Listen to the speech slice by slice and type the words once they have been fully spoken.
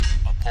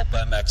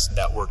PulpMX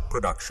Network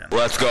production.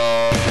 Let's go.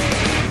 On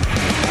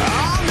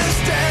this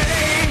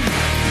day,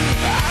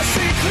 I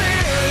see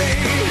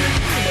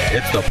clearly.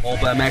 It's the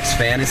PulpMX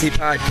Fantasy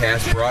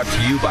Podcast brought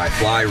to you by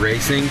Fly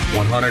Racing,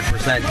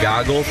 100%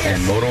 Goggles,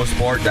 and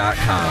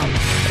Motosport.com.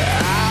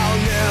 I'll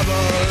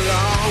never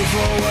long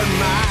for what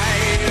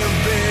might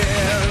have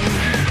been.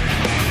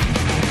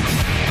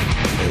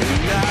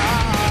 No,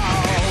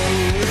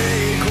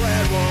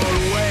 regret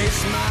won't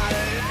waste my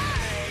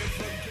life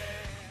again.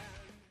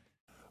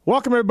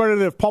 Welcome, everybody, to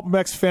the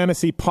PulpMX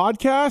Fantasy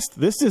Podcast.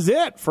 This is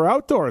it for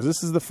outdoors.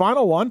 This is the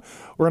final one.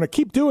 We're going to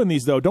keep doing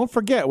these, though. Don't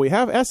forget, we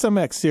have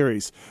SMX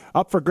Series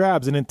up for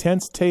grabs, an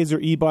intense Taser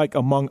e-bike,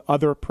 among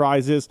other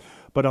prizes.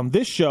 But on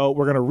this show,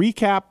 we're going to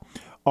recap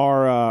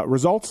our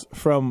results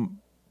from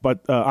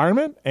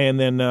Ironman and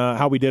then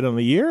how we did on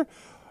the year.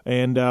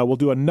 And we'll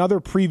do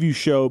another preview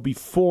show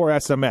before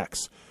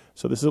SMX.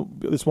 So this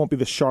won't be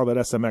the Charlotte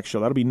SMX show.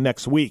 That'll be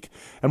next week.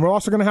 And we're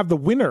also going to have the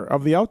winner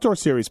of the Outdoor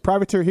Series,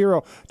 Privateer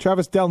hero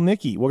Travis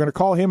Delnicki. We're going to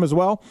call him as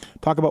well,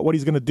 talk about what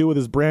he's going to do with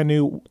his brand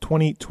new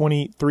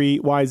 2023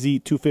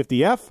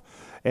 YZ250F.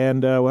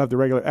 And we'll have the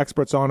regular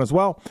experts on as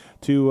well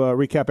to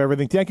recap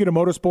everything. Thank you to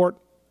Motorsport,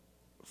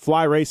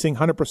 Fly Racing,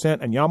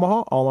 100%, and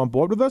Yamaha, all on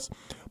board with us.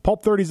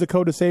 Pulp 30 is the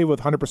code to save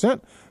with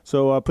 100%.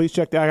 So please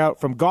check that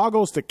out. From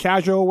goggles to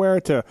casual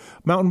wear to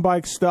mountain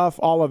bike stuff,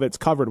 all of it's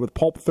covered with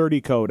Pulp 30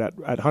 code at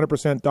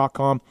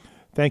 100%.com.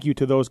 Thank you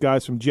to those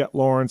guys from Jet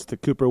Lawrence to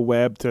Cooper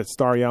Webb to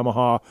Star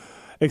Yamaha,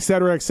 et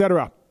cetera, et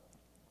cetera.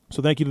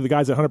 So thank you to the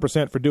guys at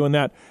 100% for doing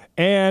that.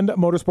 And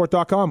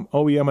Motosport.com,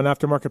 OEM and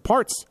aftermarket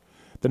parts.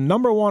 The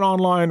number one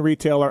online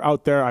retailer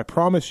out there, I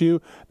promise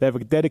you. They have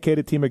a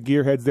dedicated team of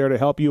gearheads there to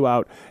help you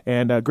out,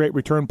 and a great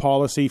return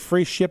policy,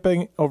 free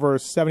shipping over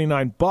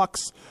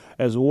 $79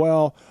 as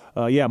well.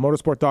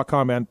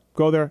 Motosport.com, man.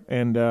 Go there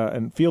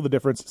and feel the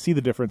difference, see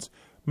the difference,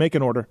 make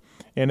an order.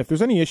 And if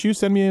there's any issues,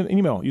 send me an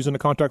email using the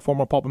contact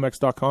form on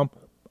PulpMX.com.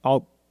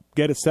 I'll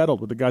get it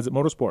settled with the guys at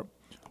Motorsport.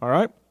 All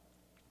right?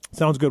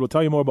 Sounds good. We'll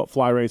tell you more about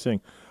fly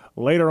racing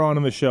later on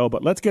in the show,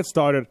 but let's get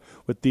started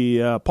with the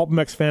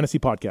PulpMX Fantasy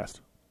Podcast.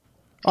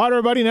 All right,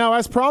 everybody. Now,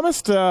 as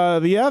promised,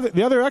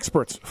 the other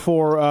experts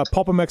for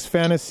PulpMX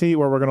Fantasy,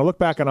 where we're going to look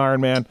back on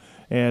Ironman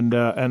and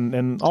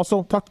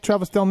also talk to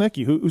Travis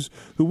Delnicki, who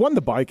won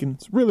the bike, and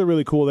it's really,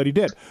 really cool that he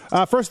did.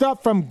 First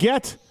up from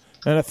Get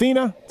and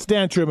Athena, it's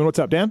Dan Truman. What's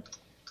up, Dan?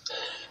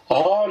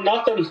 Oh,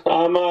 nothing.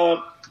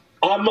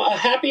 I'm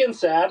happy and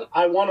sad.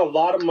 I won a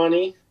lot of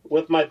money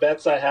with my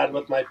bets I had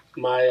with my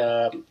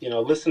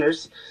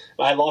listeners.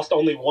 I lost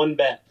only one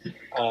bet,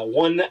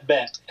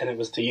 and it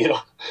was to you.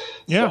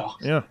 Yeah, so,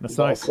 yeah, that's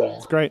nice.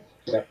 That's great.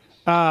 Yeah.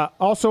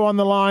 Also on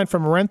the line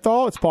from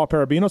Renthal, it's Paul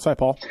Parabinos. Hi,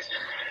 Paul.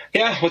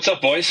 Yeah, what's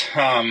up, boys?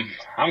 I'm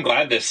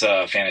glad this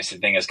fantasy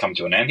thing has come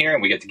to an end here,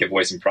 and we get to give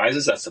away some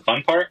prizes. That's the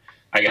fun part.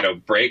 I get a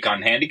break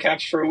on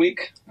handicaps for a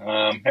week.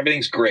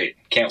 Everything's great.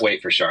 Can't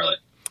wait for Charlotte.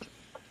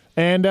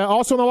 And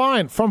also on the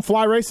line from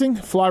Fly Racing,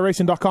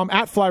 flyracing.com,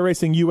 at Fly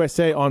Racing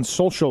USA on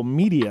social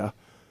media,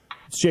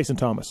 it's Jason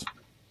Thomas.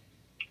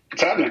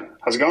 What's happening?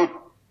 How's it going?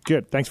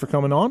 Good. Thanks for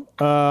coming on.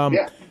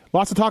 Yeah.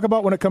 Lots to talk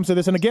about when it comes to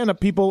this. And again,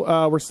 people,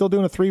 we're still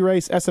doing a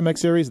 3-race SMX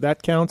series.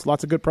 That counts.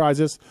 Lots of good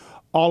prizes.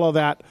 All of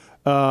that.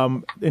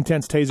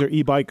 Intense Taser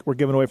e-bike we're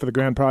giving away for the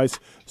grand prize.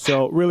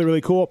 So really,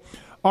 really cool.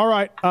 All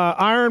right.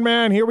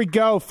 Ironman, here we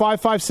go.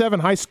 557,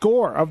 high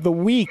score of the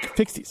week.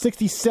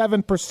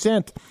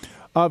 67%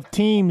 of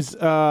teams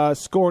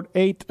scored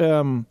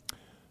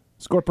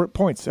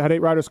points. Had 8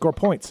 riders score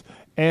points.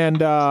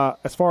 And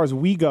as far as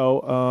we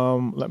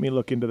go, let me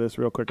look into this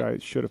real quick. I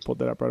should have pulled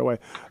that up right away.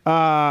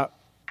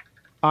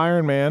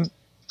 Ironman,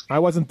 I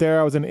wasn't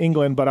there. I was in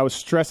England, but I was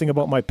stressing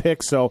about my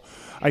picks. So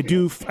I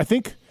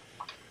think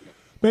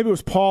maybe it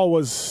was Paul,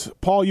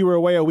 you were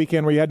away a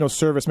weekend where you had no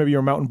service. Maybe you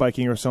were mountain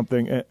biking or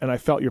something, and I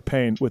felt your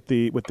pain with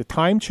the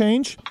time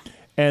change.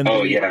 And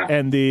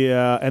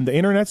the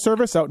internet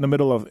service out in the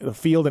middle of the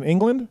field in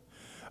England.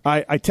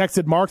 I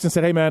texted Marks and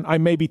said, "Hey man, I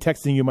may be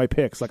texting you my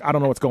picks. Like I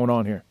don't know what's going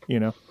on here, you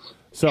know."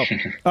 So,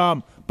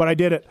 but I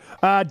did it.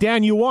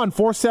 Dan, you won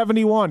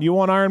 471. You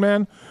won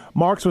Ironman.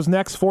 Marks was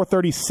next,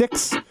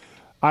 436.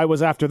 I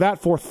was after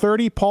that,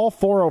 430. Paul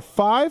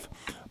 405.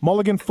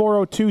 Mulligan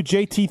 402.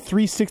 JT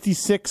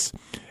 366,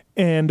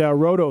 and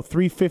Roto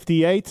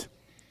 358.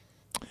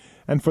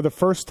 And for the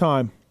first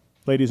time,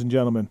 ladies and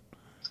gentlemen,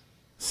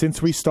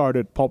 since we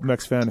started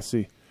PulpMX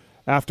Fantasy,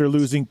 after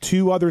losing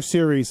 2 other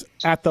series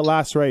at the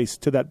last race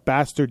to that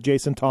bastard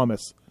Jason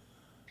Thomas,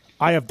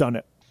 I have done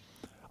it.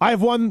 I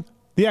have won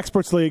the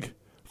Experts League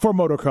for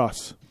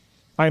motocross.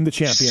 I am the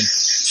champion.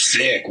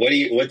 Sick.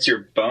 What's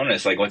your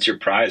bonus? Like, what's your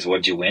prize?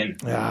 What'd you win?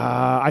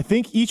 I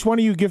think each one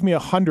of you give me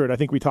 100. I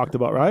think we talked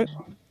about, right?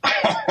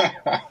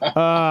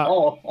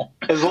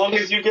 As long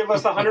as you give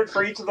us 100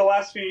 for each of the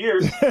last few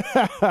years.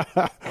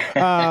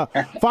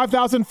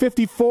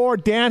 5,054.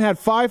 Dan had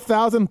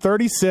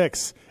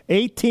 5,036.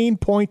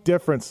 18-point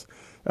difference.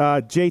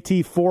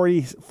 JT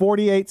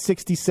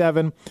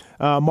 48.67.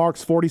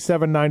 Marks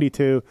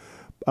 47.92.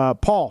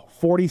 Paul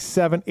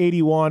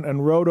 47.81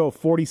 and Roto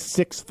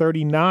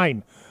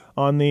 46.39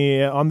 on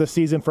the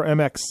season for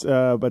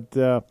MX.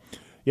 But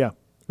yeah,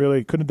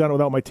 really couldn't have done it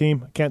without my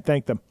team. Can't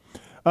thank them.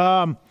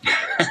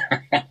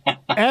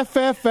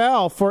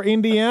 FFL for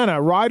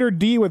Indiana. Ryder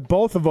D with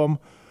both of them.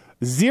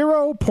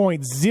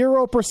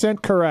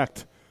 0.0%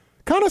 correct.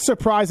 Kind of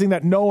surprising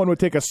that no one would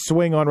take a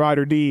swing on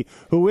Ryder D,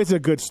 who is a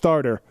good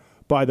starter,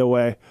 by the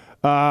way.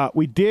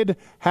 We did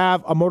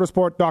have a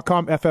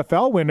Motosport.com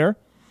FFL winner.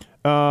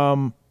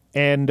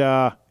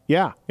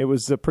 Yeah, it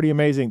was pretty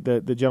amazing.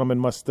 The gentleman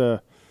must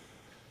have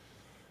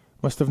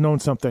known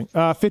something.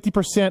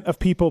 50% of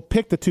people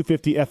picked the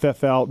 250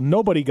 FFL.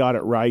 Nobody got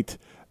it right.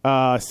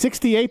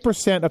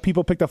 68% of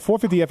people picked a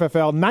 450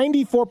 FFL.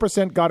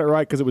 94% got it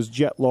right because it was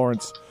Jet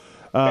Lawrence.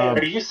 Hey,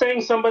 are you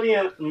saying somebody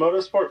at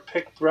Motorsport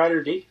picked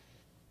Ryder D?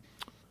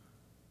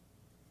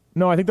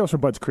 No, I think that was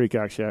from Budds Creek,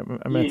 actually.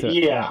 I meant to.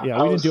 Yeah. We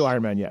didn't do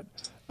Ironman yet.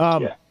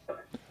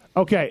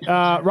 Okay,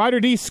 Ryder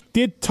D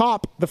did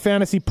top the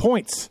fantasy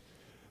points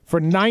for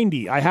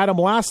 90. I had him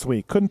last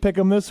week. Couldn't pick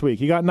him this week.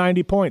 He got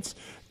 90 points.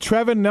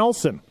 Trevin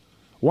Nelson,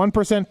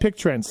 1% pick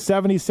trend,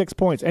 76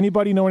 points.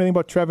 Anybody know anything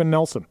about Trevin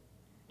Nelson?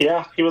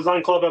 Yeah, he was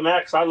on Club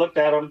MX. I looked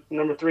at him,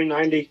 number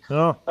 390.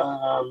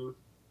 Oh.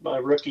 My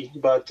rookie,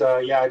 but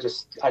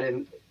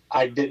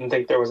I didn't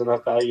think there was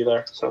enough value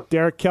there. So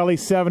Derek Kelly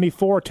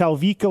 74,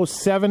 Talvico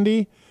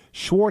 70,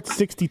 Schwartz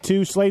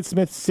 62, Slade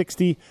Smith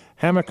 60,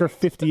 Hammaker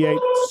 58,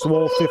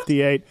 Swole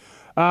 58.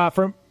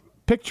 From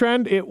pick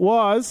trend, it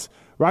was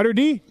Ryder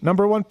D,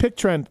 number one pick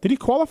trend. Did he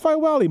qualify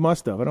well? He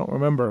must have. I don't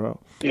remember.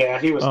 Yeah,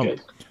 he was good.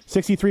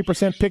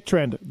 63% pick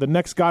trend. The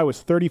next guy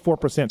was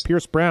 34%,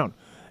 Pierce Brown,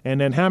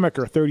 and then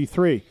Hammaker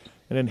 33,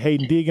 and then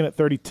Hayden Deegan at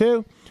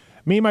 32.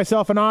 Me,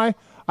 myself, and I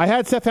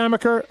had Seth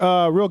Hammaker,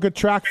 real good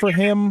track for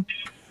him.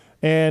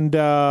 And,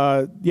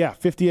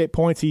 58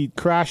 points. He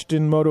crashed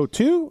in Moto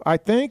 2, I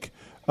think.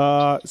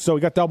 So he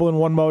got double in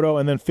one moto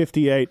and then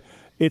 58.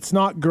 It's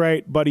not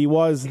great, but he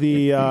was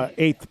the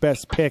eighth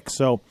best pick,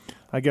 so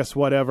I guess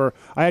whatever.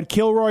 I had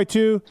Kilroy,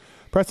 too.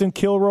 Preston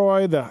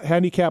Kilroy, the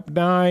handicap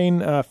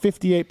 9,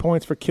 58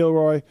 points for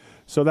Kilroy,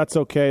 so that's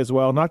okay as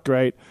well. Not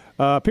great.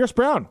 Pierce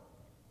Brown.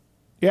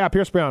 Yeah,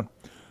 Pierce Brown.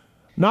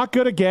 Not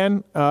good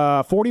again.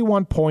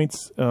 41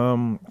 points,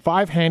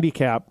 5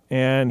 handicap,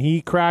 and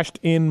he crashed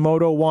in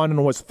Moto 1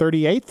 and was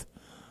 38th,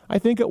 I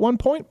think, at one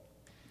point.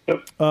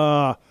 Yep.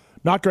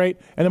 Not great.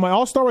 And then my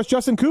all-star was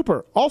Justin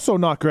Cooper. Also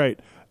not great.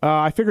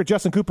 I figured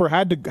Justin Cooper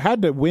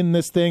had to win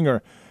this thing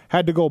or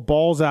had to go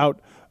balls out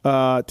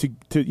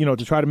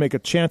to try to make a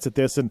chance at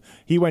this, and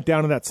he went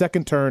down in that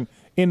second turn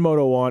in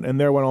Moto 1, and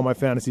there went all my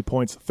fantasy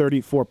points,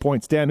 34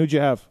 points. Dan, who'd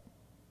you have?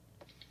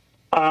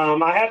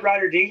 I had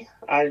Ryder D.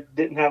 I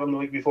didn't have him the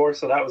week before,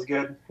 so that was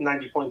good.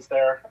 90 points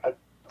there.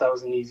 That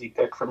was an easy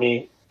pick for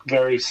me.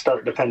 Very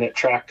start-dependent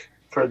track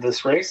for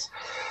this race.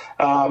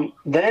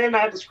 Then I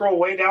had to scroll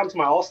way down to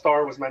my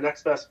all-star was my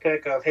next best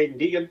pick of Hayden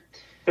Deegan.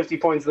 50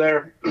 points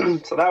there.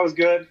 So that was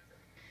good.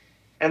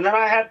 And then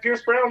I had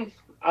Pierce Brown.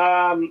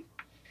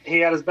 He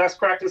had his best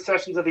practice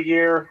sessions of the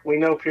year. We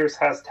know Pierce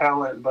has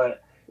talent,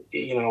 but,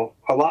 a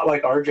lot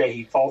like RJ,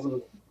 he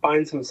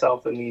finds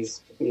himself in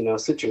these,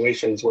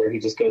 situations where he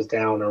just goes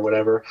down or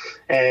whatever.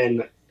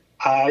 And,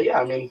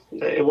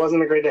 it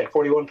wasn't a great day.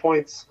 41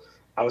 points.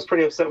 I was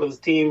pretty upset with his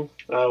team.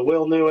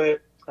 Will knew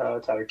it.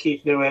 Tyler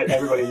Keefe knew it.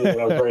 Everybody knew it.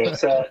 I was very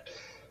upset.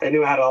 They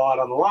knew I had a lot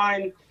on the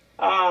line.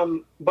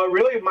 But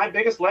really, my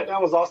biggest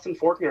letdown was Austin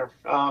Forkner.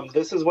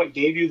 This is what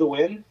gave you the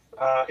win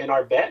in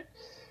our bet.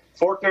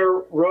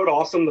 Forkner rode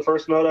awesome the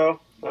first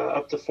moto,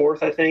 up to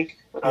fourth, I think.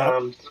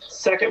 Yep.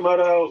 Second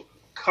moto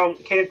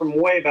came from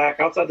way back,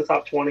 outside the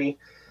top 20,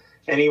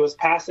 and he was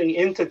passing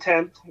into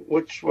 10th,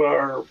 which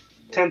were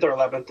 10th or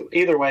 11th.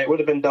 Either way, it would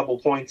have been double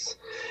points.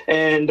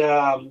 And,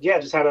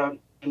 just had an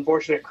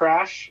unfortunate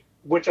crash,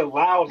 which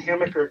allowed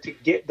Hammaker to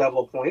get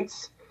double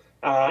points.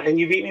 And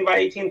you beat me by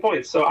 18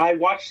 points. So I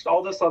watched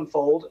all this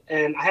unfold,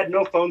 and I had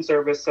no phone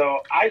service,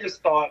 so I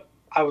just thought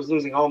I was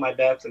losing all my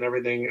bets and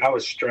everything. I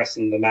was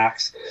stressing the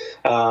max.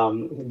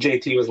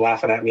 JT was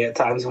laughing at me at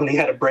times when he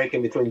had a break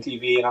in between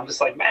TV, and I'm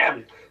just like,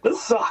 man,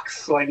 this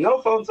sucks. Like,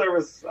 no phone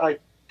service.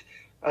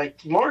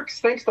 Like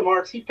Marks, thanks to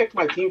Marks, he picked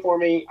my team for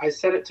me. I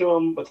sent it to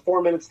him with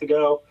 4 minutes to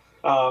go.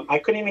 I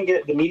couldn't even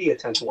get the media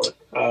tent to work.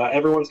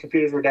 Everyone's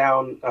computers were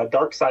down.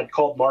 Darkside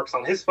called Marks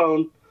on his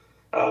phone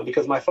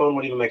because my phone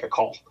wouldn't even make a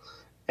call.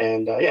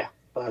 And, it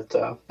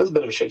was a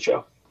bit of a shit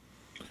show.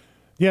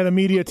 Yeah, the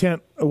media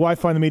tent,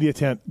 Wi-Fi in the media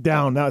tent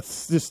down.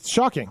 That's just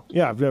shocking.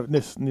 Yeah.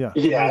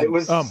 Yeah, it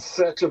was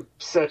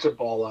such a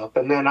ball up.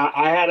 And then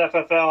I had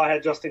FFL. I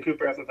had Justin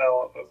Cooper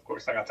FFL. Of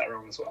course, I got that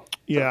wrong as well.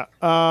 Yeah.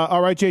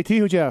 All right, JT,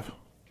 who'd you have?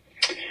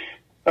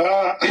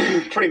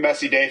 Pretty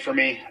messy day for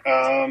me.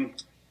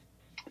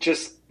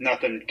 Just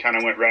nothing kind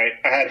of went right.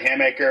 I had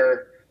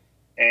Hammaker,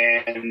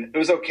 and it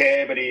was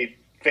okay, but he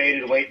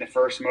faded late in the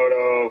first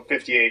moto.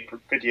 58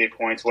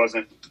 points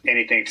wasn't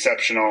anything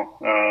exceptional.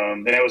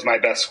 And it was my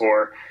best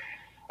score.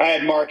 I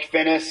had Mark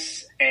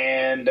Finnis,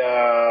 and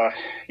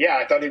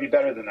I thought he'd be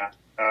better than that.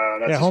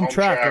 That's his home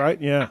track, right?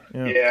 Yeah.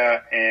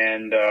 Yeah,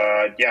 and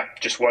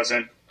just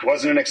wasn't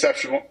wasn't an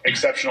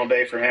exceptional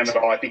day for him at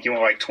all. I think he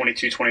went like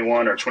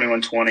 22-21 or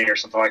 21-20 or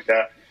something like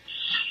that.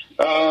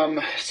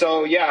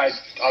 So yeah,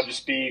 I'll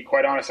just be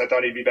quite honest. I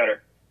thought he'd be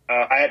better.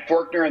 I had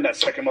Forkner in that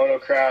second moto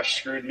crash,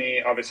 screwed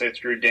me. Obviously it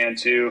screwed Dan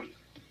too.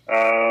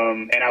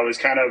 And I was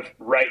kind of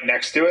right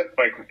next to it,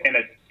 like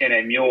in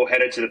a mule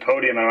headed to the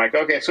podium. And I'm like,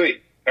 okay,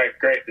 sweet. All right,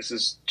 great. This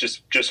is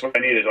just what I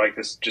needed. Like,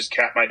 this just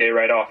capped my day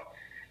right off.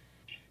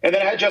 And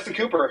then I had Justin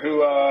Cooper,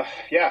 who,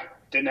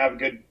 didn't have a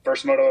good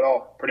first moto at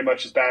all. Pretty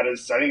much as bad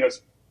as, I think it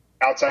was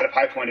outside of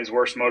High Point, his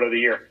worst moto of the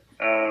year.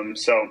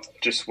 So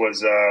just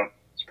was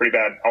pretty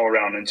bad all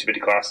around in 250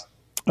 class.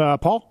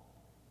 Paul?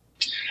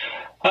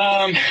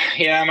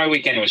 Yeah, my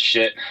weekend was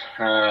shit.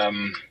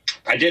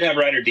 I did have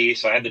Ryder D,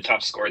 so I had the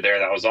top score there.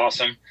 That was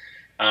awesome.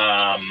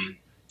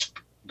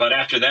 But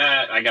after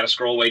that, I got to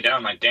scroll way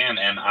down like Dan,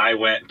 and I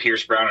went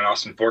Pierce Brown and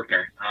Austin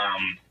Forkner.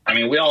 I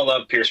mean, we all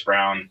love Pierce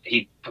Brown.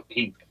 He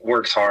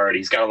works hard.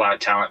 He's got a lot of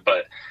talent,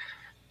 but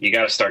you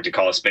got to start to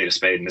call a spade,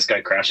 and this guy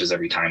crashes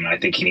every time. And I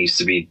think he needs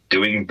to be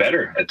doing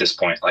better at this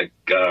point. Like,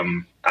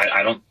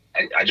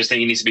 I just think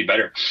he needs to be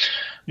better.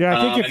 Yeah,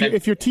 I think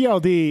if you're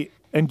TLD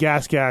and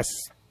gas,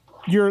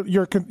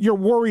 your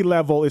worry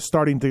level is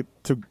starting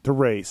to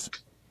raise.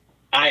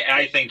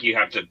 I think you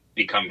have to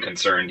become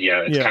concerned.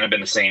 Yeah, it's kind of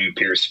been the same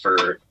Pierce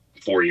for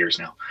 4 years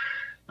now.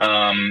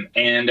 And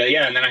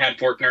then I had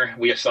Forkner.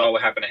 We saw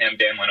what happened to him.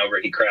 Dan went over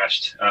it. He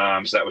crashed.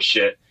 So that was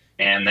shit.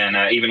 And then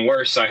even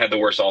worse, I had the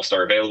worst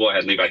all-star available. I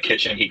had Levi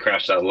Kitchen. He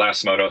crashed out of the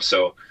last moto.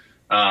 So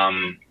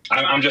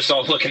I'm just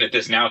all looking at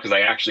this now because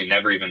I actually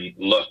never even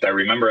looked. I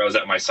remember I was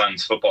at my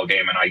son's football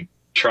game, and I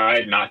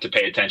tried not to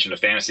pay attention to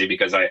fantasy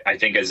because I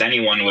think, as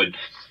anyone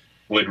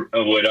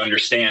would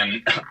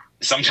understand,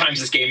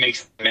 sometimes this game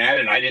makes me mad,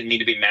 and I didn't need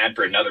to be mad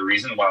for another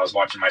reason while I was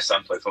watching my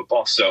son play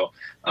football. So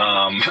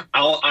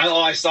all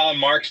I saw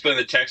Mark put in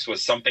the text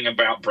was something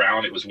about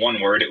Brown. It was one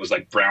word. It was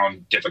like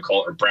Brown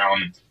difficult or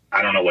Brown.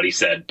 I don't know what he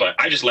said, but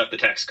I just left the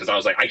text because I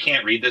was like, I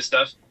can't read this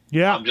stuff.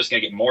 Yeah, I'm just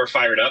going to get more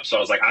fired up. So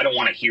I was like, I don't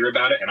want to hear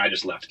about it, and I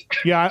just left.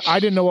 Yeah, I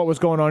didn't know what was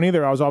going on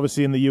either. I was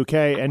obviously in the UK,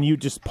 and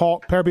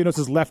Paul Parabinos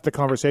has left the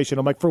conversation.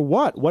 I'm like, for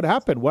what? What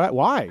happened?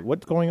 Why?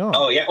 What's going on?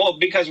 Oh, yeah. Well,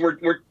 because we're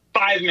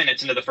 5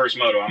 minutes into the first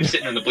moto. I'm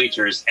sitting in the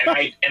bleachers, and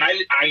I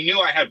knew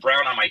I had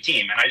Brown on my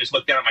team, and I just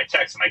looked down at my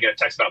text, and I get a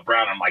text about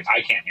Brown. And I'm like,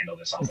 I can't handle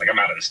this. I was like, I'm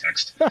out of this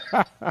text.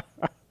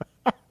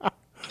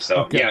 So,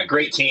 okay. Yeah,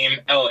 great team.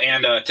 Oh,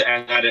 and to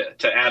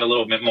add a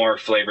little bit more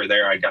flavor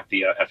there, I got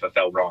the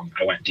FFL wrong.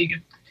 I went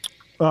Deegan.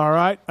 All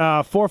right,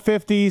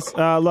 450s.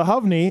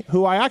 Lahovny,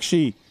 who I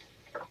actually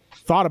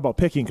thought about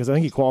picking because I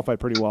think he qualified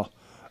pretty well.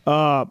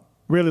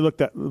 Really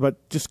looked at,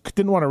 but just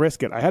didn't want to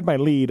risk it. I had my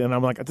lead, and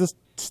I'm like, just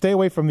stay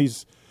away from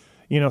these,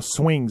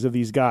 swings of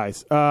these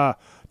guys.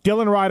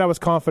 Dylan Wright, I was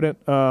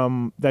confident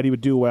that he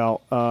would do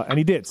well, and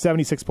he did.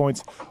 76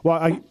 points. Well,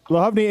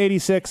 Lahovny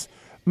 86,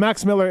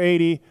 Max Miller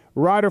 80,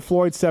 Ryder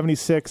Floyd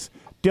 76.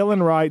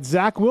 Dylan Wright,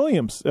 Zach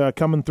Williams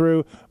coming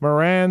through,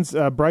 Moran's,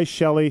 Bryce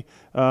Shelley,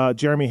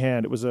 Jeremy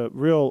Hand. It was a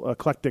real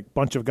eclectic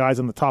bunch of guys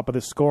on the top of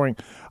this scoring.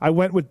 I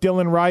went with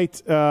Dylan Wright,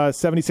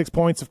 76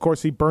 points. Of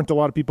course, he burnt a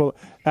lot of people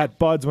at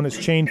Bud's when his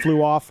chain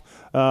flew off,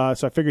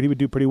 so I figured he would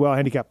do pretty well.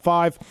 Handicap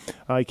 5.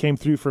 He came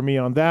through for me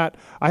on that.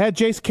 I had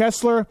Jace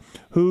Kessler,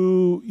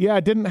 who,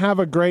 didn't have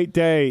a great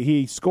day.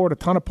 He scored a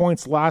ton of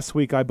points last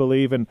week, I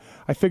believe, and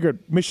I figured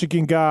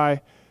Michigan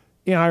guy,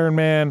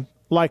 Ironman,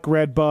 like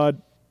Red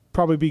Bud,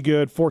 probably be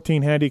good,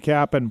 14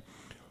 handicap, and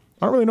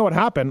I don't really know what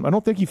happened. I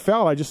don't think he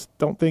fell. I just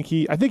don't think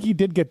I think he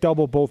did get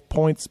double both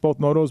points, both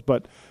motos,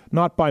 but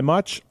not by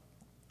much.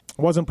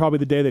 Wasn't probably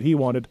the day that he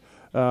wanted,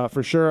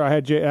 for sure. I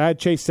had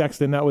Chase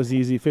Sexton. That was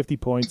easy, 50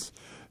 points.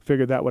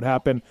 Figured that would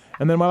happen.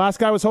 And then my last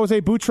guy was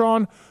Jose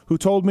Butron, who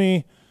told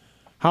me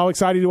how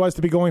excited he was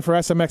to be going for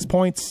SMX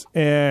points,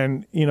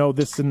 and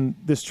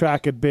this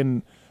track had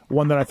been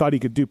one that I thought he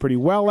could do pretty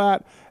well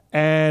at.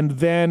 And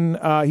then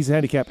he's a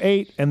handicap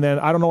 8, and then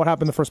I don't know what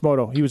happened the first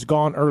moto. He was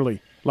gone early,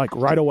 like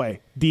right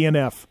away,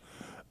 DNF.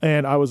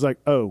 And I was like,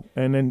 oh,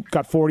 and then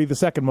got 40 the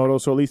second moto,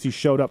 so at least he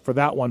showed up for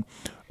that one.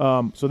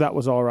 So that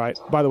was all right.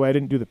 By the way, I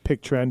didn't do the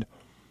pick trend.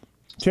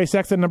 Chase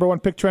Sexton, number 1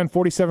 pick trend,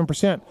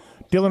 47%.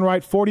 Dylan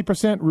Wright,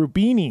 40%.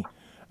 Rubini,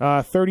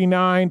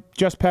 39.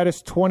 Jess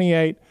Pettis,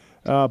 28.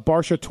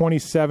 Barsha,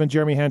 27.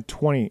 Jeremy Hand,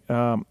 20.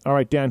 All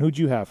right, Dan, who'd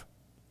you have?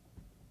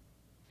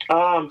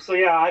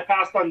 I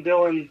passed on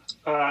Dylan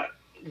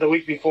the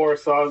week before,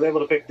 so I was able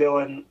to pick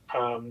Dylan.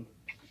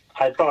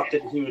 I thought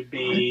that he would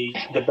be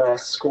the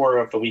best scorer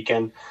of the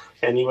weekend,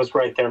 and he was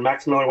right there.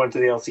 Max Miller went to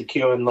the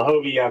LCQ, and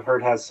Lahovny, I've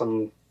heard, has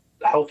some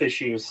health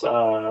issues,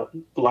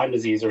 Lyme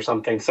disease or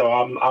something, so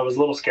I was a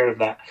little scared of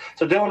that.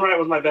 So Dylan Wright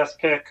was my best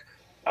pick.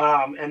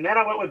 And then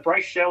I went with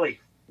Bryce Shelley.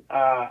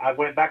 I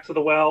went back to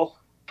the well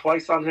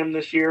twice on him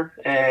this year,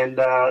 and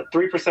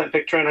 3%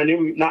 pick trend. I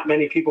knew not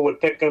many people would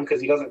pick him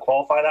because he doesn't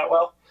qualify that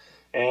well.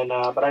 And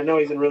but I know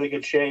he's in really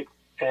good shape,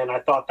 and I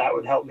thought that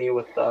would help me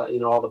with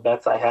all the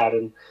bets I had,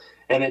 and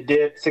it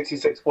did.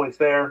 66 points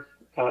there.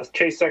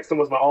 Chase Sexton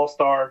was my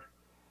all-star,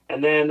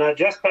 and then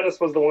Jess Pettis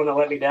was the one that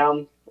let me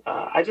down.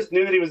 I just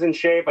knew that he was in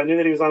shape. I knew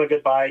that he was on a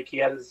good bike. He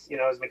had his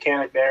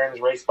mechanic there and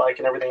his race bike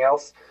and everything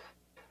else.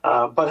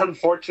 But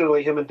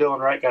unfortunately, him and Dylan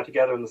Wright got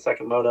together in the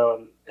second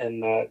moto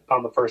and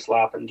on the first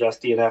lap and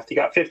just DNF'd. He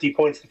got 50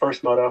 points the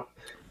first moto.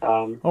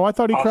 I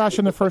thought he crashed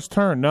in the first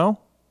turn. No,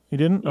 he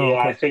didn't. Oh,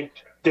 yeah, okay.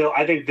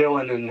 I think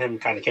Dylan and him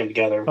kind of came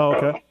together. Oh,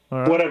 okay. All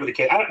right. Whatever the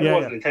case, it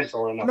wasn't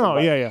intentional or nothing. No,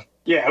 but, yeah.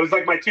 Yeah, it was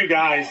like my two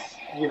guys,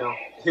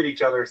 hit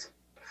each other.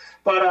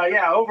 But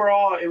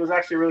overall, it was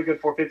actually a really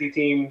good 450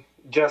 team.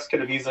 Jess could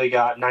have easily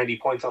got 90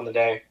 points on the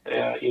day,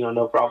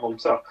 no problem.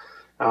 So,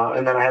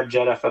 and then I had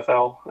Jet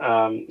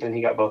FFL, and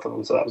he got both of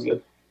them, so that was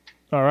good.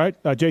 All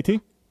right,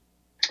 JT.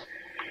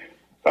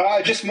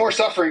 Just more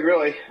suffering,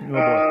 really.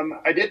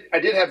 I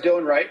did have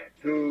Dylan Wright,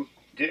 who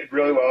did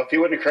really well. If he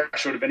wouldn't have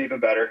crashed, it would have been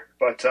even better.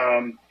 But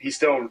he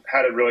still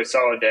had a really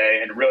solid day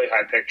and a really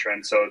high pick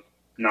trend, so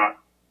not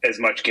as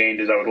much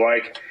gained as I would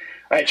like.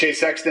 I had Chase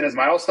Sexton as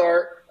my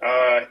all-star,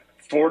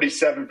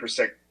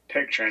 47%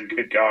 pick trend,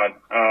 good God.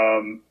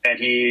 And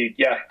he,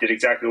 did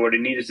exactly what he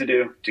needed to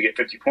do to get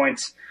 50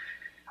 points.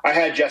 I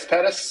had Jess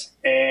Pettis,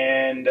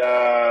 and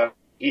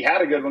he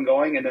had a good one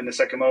going, and then the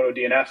second moto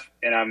DNF,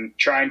 and I'm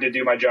trying to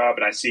do my job,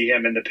 and I see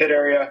him in the pit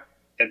area,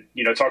 and,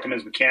 talking to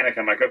his mechanic.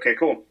 I'm like, okay,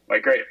 cool.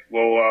 Like, great.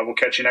 We'll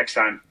catch you next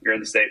time you're in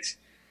the States.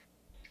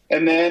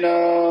 And then,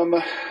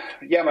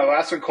 my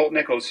last one, Colt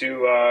Nichols,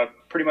 who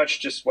pretty much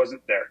just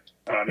wasn't there.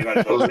 He might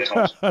as well stay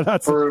home.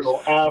 That's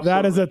brutal.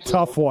 That is a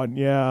tough one,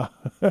 yeah.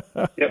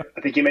 Yep,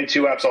 I think he made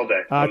 2 laps all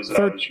day. That was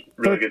a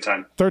really good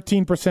time.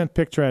 13%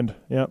 pick trend,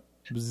 yep.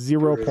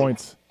 0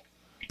 points.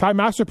 Ty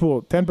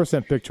Masterpool,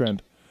 10% pick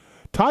trend.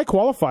 Ty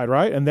qualified,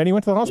 right? And then he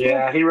went to the hospital?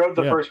 Yeah, he rode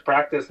the first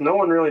practice. No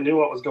one really knew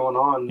what was going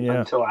on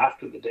until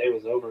after the day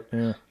was over.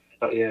 Yeah.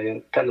 But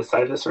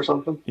appendicitis or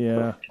something.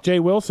 Yeah. Jay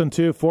Wilson,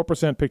 too,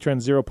 4% pick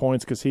trend, 0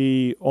 points because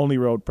he only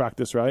rode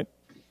practice, right?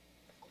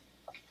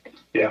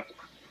 Yeah.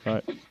 All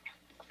right.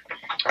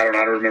 I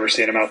don't remember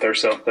seeing him out there,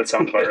 so that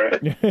sounds about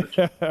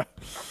right.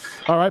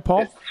 All right,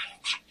 Paul?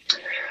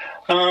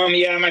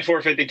 My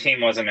 450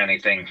 team wasn't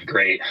anything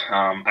great.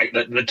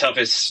 The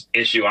toughest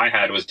issue I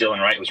had was Dylan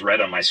Wright was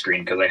red on my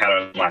screen because I had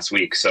him last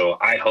week. So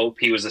I hope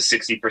he was a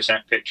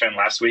 60% pick trend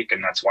last week,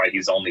 and that's why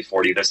he's only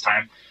 40 this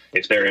time.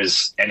 If there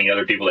is any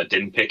other people that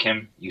didn't pick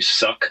him, you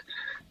suck,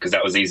 because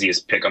that was the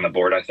easiest pick on the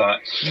board, I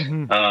thought.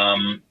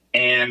 Mm-hmm.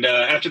 And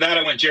after that,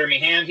 I went Jeremy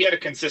Hand. He had a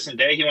consistent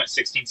day. He went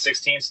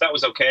 16-16, so that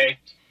was okay.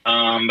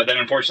 But then,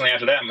 unfortunately,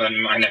 after that,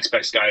 my next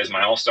best guy is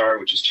my all-star,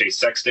 which is Chase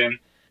Sexton.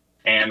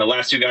 And the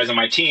last two guys on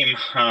my team,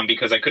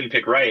 because I couldn't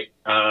pick right,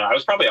 I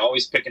was probably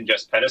always picking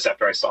Jess Pettis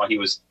after I saw he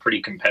was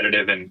pretty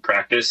competitive in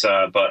practice,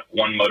 but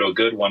one moto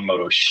good, one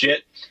moto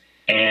shit.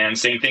 And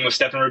same thing with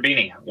Stefan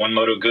Rubini. One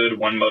moto good,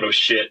 one moto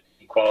shit.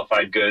 He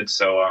qualified good.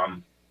 So, I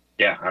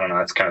don't know.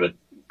 That's kind of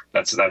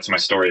that's my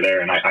story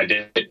there. And I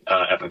did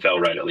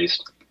FFL right, at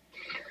least.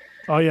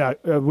 Oh, yeah.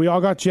 We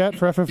all got Jet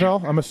for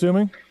FFL, I'm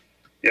assuming?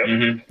 Yep.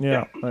 Mm-hmm.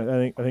 Yeah.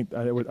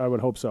 I would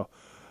hope so.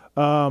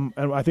 And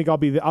I think I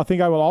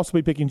will also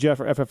be picking Jeff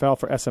for FFL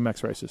for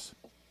SMX races.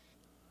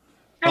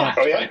 Oh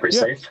yeah, pretty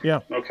safe. Yeah.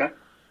 Okay.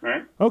 All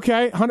right.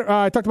 Okay.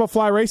 I talked about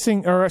Fly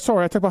Racing, I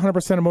talked about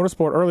 100% of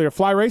Motorsport earlier.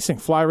 Fly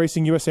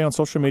Racing USA on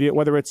social media.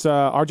 Whether it's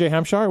RJ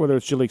Hampshire, whether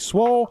it's Jalek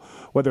Swoll,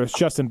 whether it's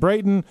Justin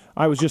Brayton.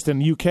 I was just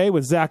in UK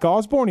with Zach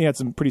Osborne. He had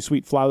some pretty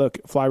sweet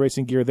Fly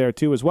Racing gear there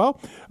too as well.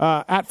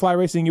 At Fly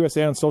Racing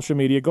USA on social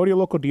media. Go to your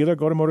local dealer.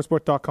 Go to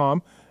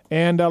Motosport.com.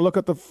 And look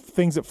at the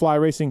things that Fly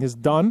Racing has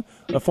done.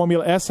 The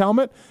Formula S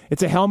helmet,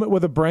 it's a helmet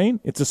with a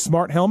brain. It's a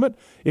smart helmet.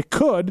 It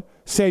could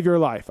save your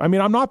life. I mean,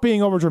 I'm not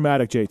being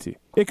overdramatic, JT.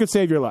 It could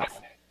save your life.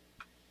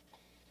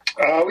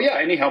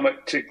 Any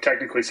helmet to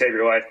technically save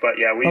your life. But,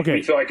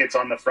 we feel like it's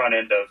on the front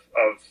end of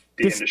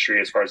the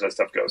industry as far as that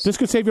stuff goes. This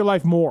could save your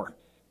life more.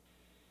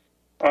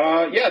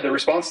 The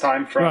response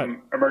time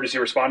from emergency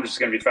responders is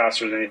going to be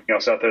faster than anything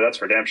else out there. That's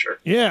for damn sure.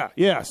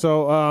 Yeah.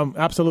 So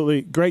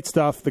absolutely great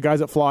stuff. The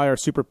guys at Fly are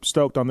super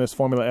stoked on this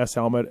Formula S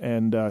helmet,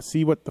 and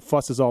see what the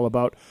fuss is all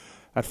about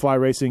at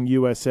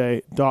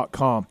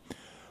FlyRacingUSA.com.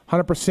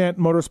 100%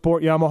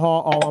 Motorsport Yamaha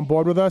all on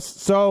board with us.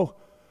 So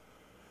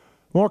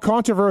more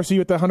controversy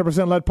with the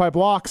 100% lead pipe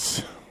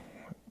locks.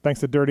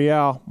 Thanks to Dirty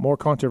Al, more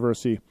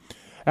controversy.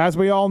 As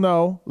we all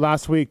know,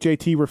 last week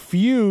JT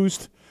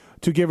refused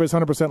to give his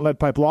 100% lead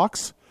pipe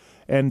locks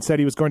and said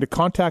he was going to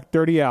contact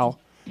Dirty Al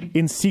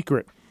in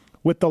secret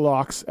with the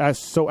locks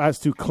as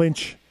to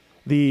clinch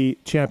the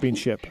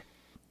championship.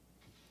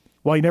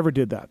 Well, he never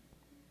did that.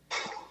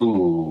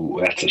 Ooh,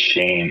 that's a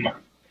shame.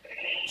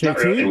 Not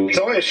really. It's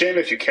only a shame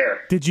if you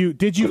care. Did you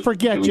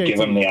forget, JT? Give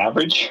him the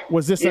average?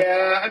 Was this?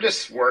 I'm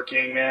just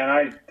working,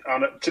 man.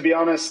 To be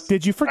honest,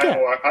 did you forget?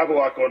 I have a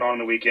lot going on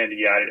the weekend.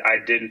 Yeah, I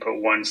didn't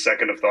put 1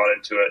 second of thought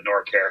into it,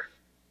 nor care.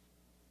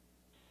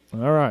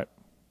 All right.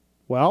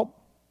 Well,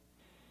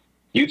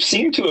 you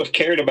seem to have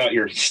cared about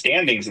your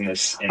standings in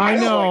this. I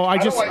know. I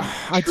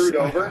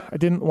over. I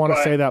didn't want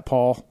to say that,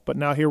 Paul, but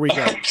now here we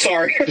go.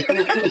 Sorry.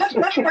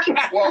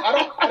 Well,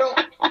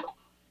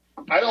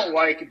 I don't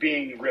like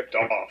being ripped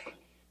off,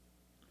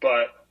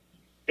 but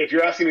if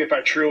you're asking me if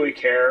I truly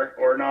care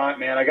or not,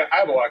 man, I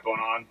have a lot going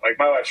on. Like,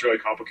 my life's really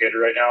complicated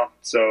right now,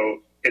 so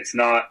it's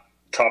not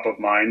top of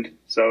mind.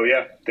 So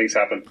yeah, things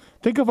happen.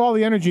 Think of all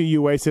the energy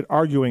you wasted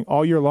arguing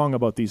all year long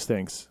about these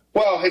things.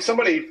 Well, if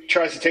somebody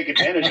tries to take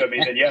advantage of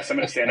me, then yes, I'm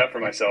going to stand up for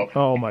myself.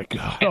 Oh my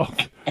God! Oh.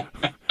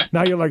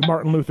 Now you're like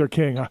Martin Luther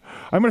King.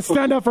 I'm going to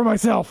stand up for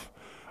myself.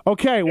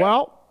 Okay,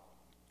 well,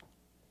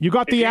 you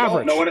got the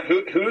average. No one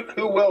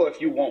who will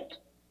if you won't.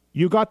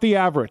 You got the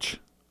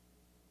average,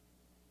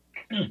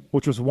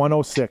 which was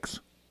 106.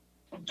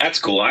 That's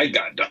cool. I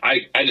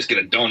just get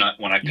a donut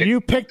when I pick.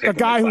 You picked a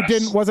guy who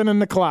wasn't in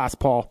the class,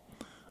 Paul.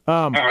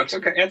 Oh, it's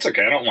okay. It's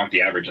okay. I don't want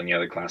the average in the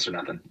other class or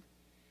nothing.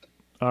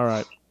 All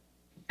right.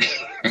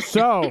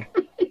 So,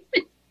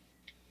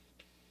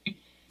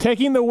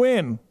 taking the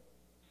win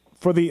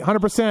for the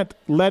 100%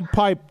 lead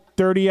pipe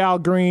Dirty Al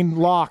Green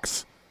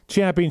Locks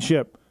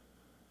Championship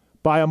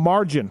by a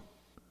margin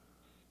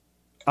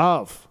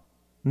of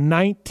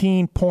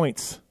 19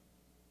 points.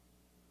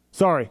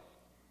 Sorry,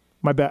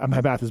 my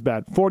math is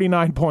bad.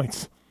 49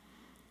 points.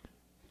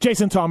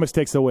 Jason Thomas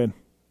takes the win.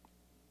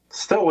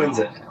 Still wins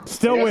it.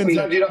 Still wins it.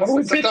 Sometimes you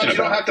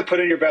don't have to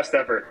put in your best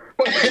effort.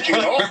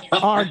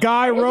 Our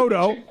guy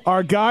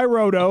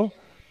Roto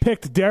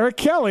picked Derek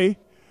Kelly,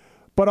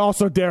 but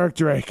also Derek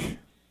Drake.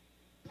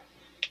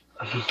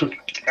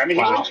 I mean,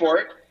 he went for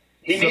it.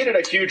 He needed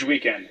a huge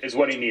weekend, is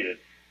what he needed.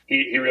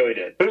 He really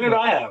did. Who did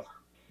I have?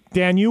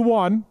 Dan, you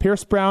won.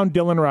 Pierce Brown,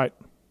 Dylan Wright.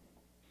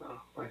 Oh,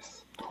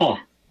 nice. Huh.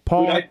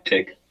 Paul, Who'd I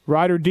pick?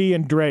 Ryder D,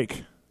 and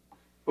Drake.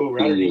 Oh,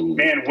 right.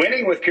 Man,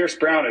 winning with Pierce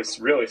Brown is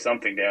really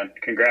something, Dan.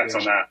 Congrats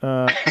on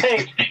that.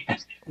 Hey,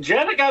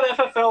 Jenna got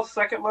FFL's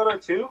second moto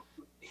too.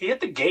 He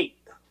hit the gate.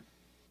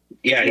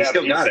 Yeah, he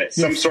still got it.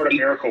 Some sort of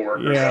miracle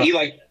worker. Yeah.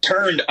 He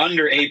turned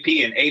under AP,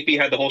 and AP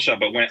had the whole shot,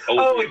 but went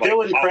over.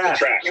 Dylan off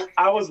crashed. the track.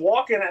 I was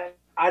walking.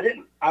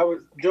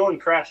 Dylan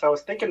crashed. I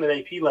was thinking that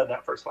AP led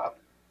that first lap.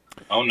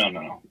 Oh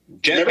no!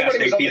 Jet passed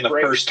AP in the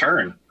first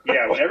turn.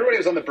 Yeah, when everybody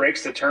was on the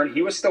brakes to turn,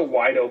 he was still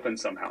wide open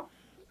somehow.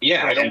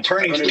 Yeah, and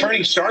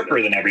turning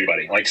sharper than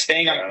everybody. Like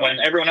staying up when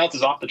everyone else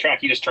is off the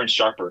track, he just turns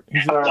sharper.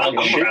 I'm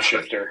a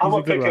shapeshifter. I'm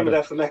gonna pick him at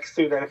SMX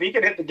too. Then if he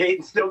can hit the gate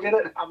and still get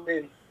it, I'm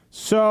in.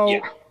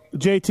 So,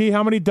 JT,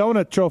 how many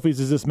donut trophies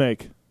does this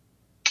make?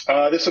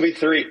 This will be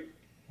 3.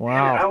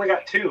 Wow. I only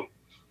got 2.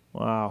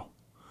 Wow.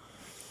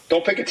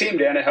 Don't pick a team,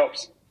 Dan. It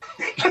helps.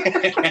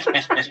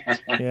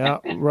 Yeah,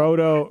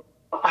 Roto.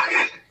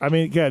 I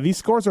mean, yeah, these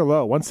scores are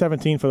low.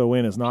 117 for the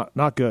win is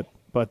not good.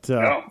 But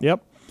No.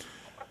 Yep.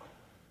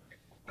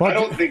 Well, I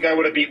don't think I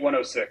would have beat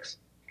 106.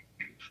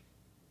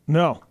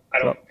 No. I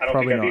don't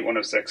think I beat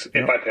 106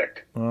 if I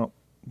picked. Well,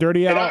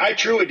 Dirty Al. And I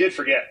truly did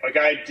forget. Like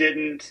I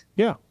didn't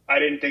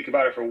think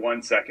about it for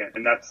 1 second,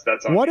 and that's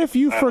on What me. if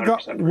you I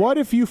forgot? 100% What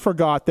if you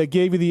forgot they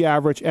gave you the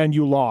average and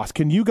you lost?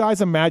 Can you guys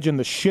imagine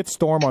the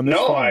shitstorm on this?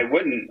 No, phone? I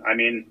wouldn't. I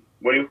mean,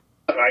 what do you,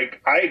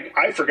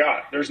 I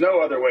forgot. There's no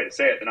other way to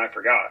say it than I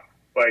forgot.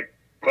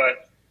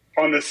 But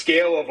on the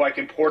scale of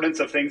importance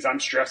of things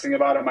I'm stressing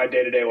about in my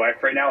day-to-day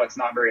life right now, it's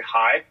not very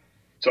high.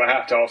 So I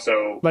have to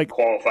also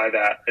qualify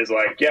that as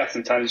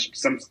sometimes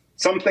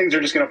some things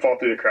are just going to fall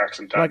through the cracks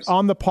sometimes. Like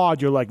on the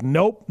pod, you're like,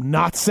 nope,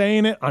 not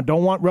saying it. I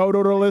don't want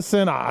Roto to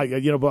listen.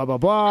 Blah blah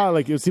blah.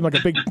 Like it seemed like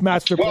a big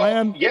master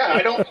plan.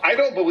 Yeah, I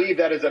don't believe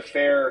that is a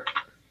fair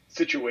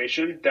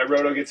situation that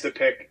Roto gets to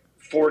pick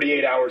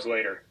 48 hours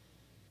later.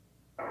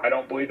 I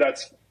don't believe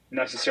that's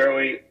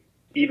necessarily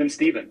even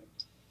Steven.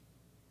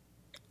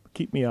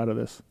 Keep me out of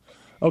this.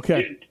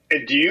 Okay.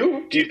 Do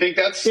you think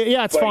that's...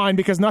 Yeah, it's fine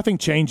because nothing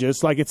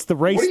changes. Like, it's the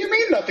race. What do you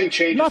mean nothing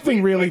changes?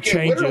 Nothing really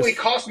changes. It literally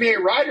cost me a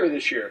rider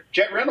this year.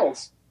 Jet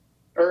Reynolds.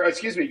 Or,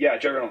 excuse me,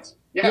 Jet Reynolds.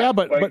 Yeah,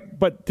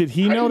 but did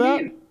he know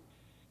that?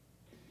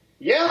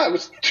 Yeah, it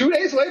was 2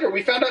 days later.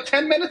 We found out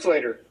 10 minutes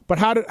later. But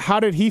how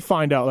did he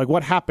find out? Like,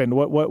 what happened?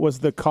 What was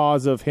the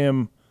cause of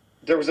him...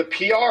 There was a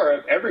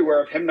PR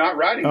everywhere of him not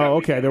riding. Oh,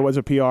 okay. There was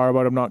a PR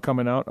about him not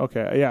coming out.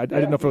 Okay. Yeah, I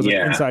didn't know if it was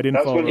inside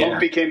info. That's when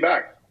Lumpy came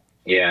back.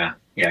 Yeah,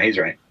 he's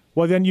right.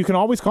 Well, then you can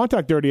always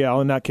contact Dirty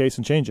Al in that case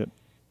and change it.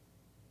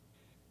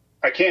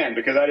 I can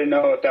because I didn't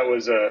know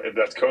if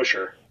that's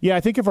kosher. Yeah, I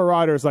think if a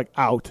rider is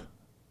out,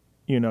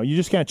 you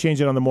just can't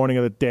change it on the morning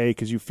of the day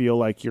because you feel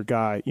like your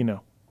guy,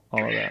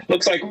 all of that.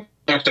 Looks like we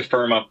have to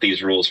firm up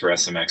these rules for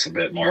SMX a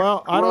bit more.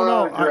 Well, I don't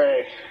know.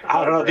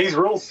 I don't know. These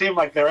rules seem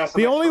like they're SMX.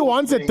 The only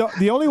ones that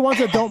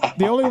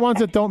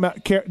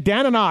don't care.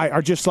 Dan and I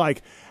are just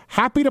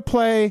happy to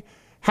play,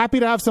 happy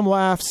to have some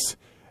laughs.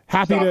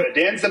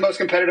 Dan's the most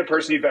competitive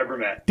person you've ever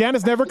met. Dan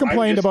has never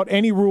complained about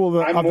any rule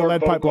of the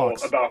lead pipe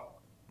blocks.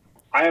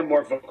 I am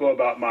more vocal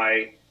about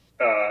my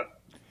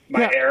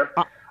air.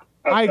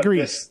 I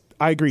agree.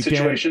 I agree.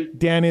 Situation.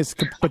 Dan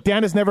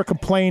has never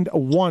complained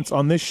once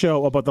on this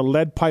show about the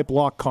lead pipe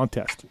block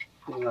contest.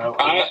 No.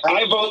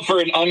 I vote for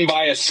an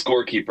unbiased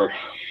scorekeeper.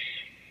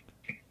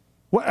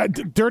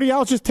 What? Dirty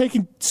Al's just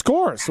taking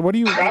scores. What do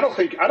you? I don't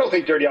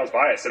think Dirty Al's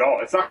biased at all.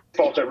 It's not his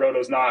fault that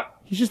Roto's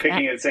not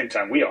picking at the same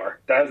time we are.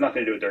 That has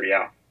nothing to do with Dirty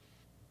Al.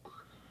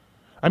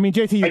 I mean,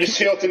 JT, I just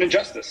feel it's an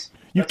injustice.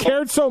 you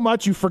cared so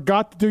much you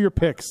forgot to do your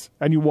picks,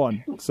 and you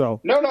won. So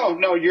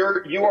No,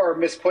 you are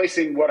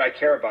misplacing what I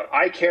care about.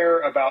 I care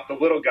about the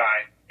little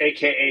guy,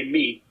 aka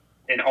me,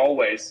 in all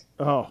ways.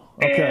 oh,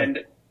 okay. And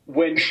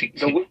when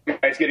the little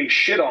guy's getting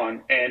shit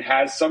on and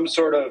has some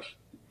sort of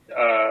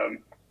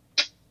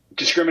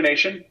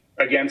discrimination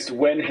against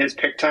when his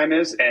pick time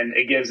is, and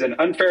it gives an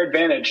unfair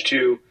advantage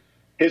to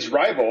his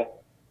rival,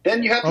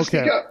 then you have to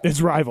speak up.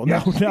 It's rival.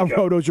 Now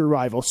Roto's your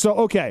rival. So,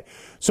 okay.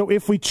 So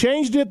if we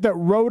changed it that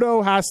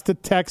Roto has to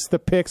text the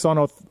picks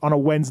on a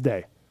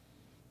Wednesday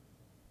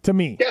to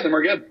me. Yeah, then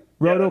we're good.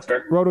 Roto, that's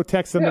fair. Roto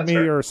texts them to that's me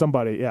fair. or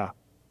somebody. Yeah.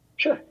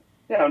 Sure.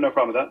 Yeah, I have no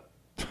problem with that.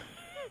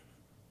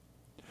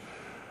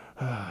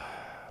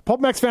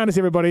 PulpMX Fantasy,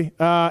 everybody.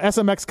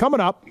 SMX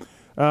coming up.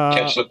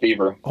 Catch the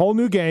fever. Whole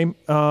new game.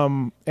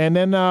 And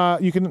then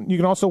you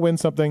can also win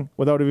something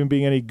without even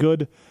being any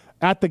good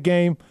at the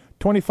game.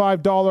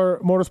 $25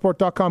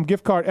 Motosport.com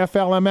gift card,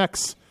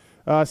 FLMX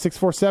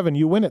 647.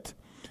 You win it.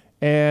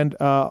 And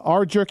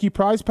our Jerky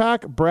prize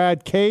pack,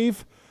 Brad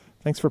Cave.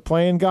 Thanks for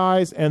playing,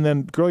 guys. And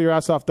then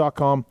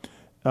GrillYourAssOff.com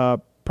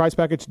prize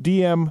package,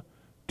 DM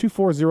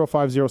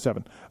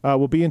 240507.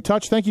 We'll be in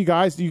touch. Thank you,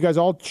 guys. You guys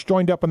all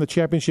joined up on the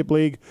Championship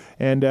League,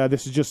 and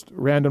this is just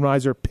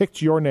randomizer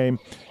picked your name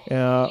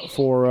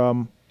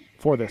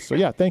for this. So,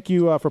 yeah, thank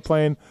you for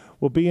playing.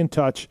 We'll be in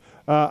touch.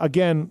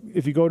 Again,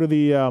 if you go to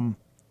the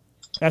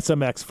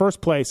SMX, first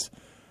place,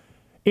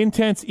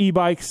 Intense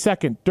e-bike.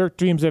 Second, Dirt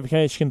Dreams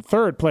Education.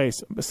 Third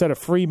place, a set of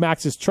free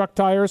Maxxis truck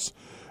tires.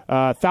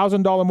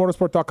 $1,000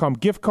 Motosport.com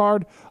gift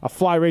card, a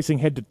Fly Racing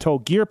head-to-toe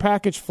gear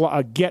package,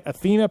 a Get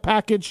Athena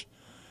package,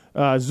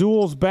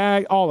 Zool's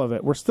bag, all of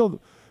it. We're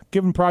still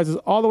giving prizes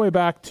all the way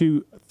back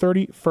to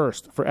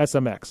 31st for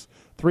SMX.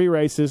 3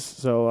 races,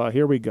 so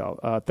here we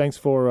go. Thanks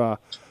for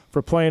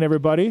playing,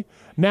 everybody.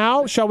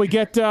 Now, shall we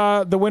get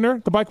the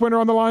winner, the bike winner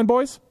on the line,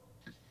 boys?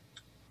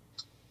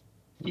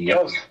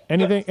 Yep.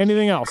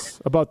 Anything else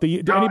about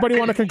the? Did anybody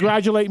want to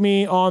congratulate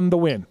me on the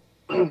win?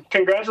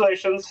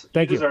 Congratulations.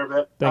 Thank you. Deserve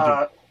it. Thank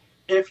you.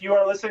 If you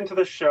are listening to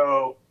the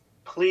show,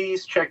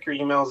 please check your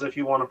emails if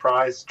you want a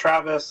prize.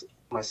 Travis,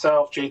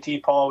 myself,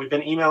 JT, Paul, we've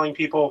been emailing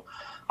people.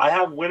 I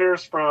have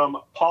winners from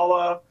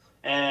Paula,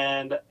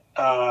 and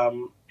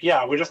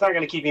we're just not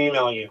going to keep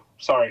emailing you.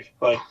 Sorry.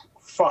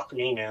 Fuck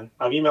me, man.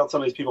 I've emailed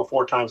some of these people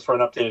 4 times for an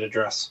updated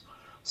address.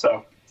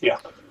 So, yeah,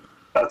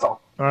 that's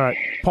all. All right.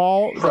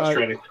 Paul,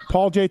 Frustrating.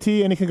 Paul,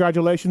 JT, any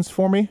congratulations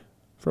for me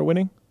for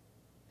winning?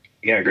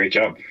 Yeah, great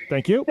job.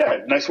 Thank you. Yeah,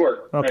 nice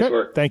work. Okay, Nice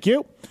work. thank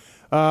you.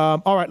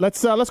 All right,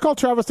 let's call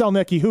Travis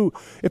Delnicki, who,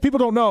 if people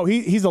don't know,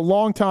 he's a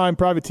longtime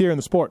privateer in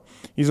the sport.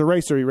 He's a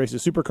racer. He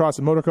races Supercross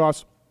and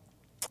motocross,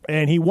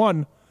 and he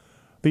won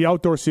the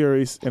outdoor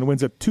series and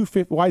wins a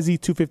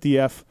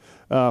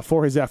YZ250F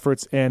for his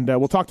efforts. And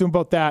we'll talk to him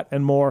about that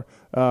and more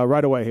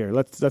right away here.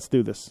 Let's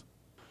do this.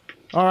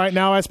 All right,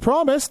 now as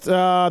promised,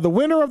 the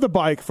winner of the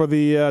bike for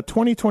the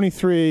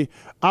 2023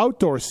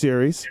 outdoor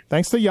series,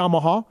 thanks to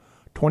Yamaha,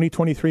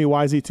 2023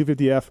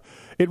 YZ250F.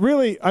 It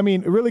really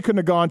couldn't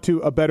have gone to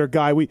a better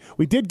guy. We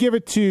did give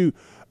it to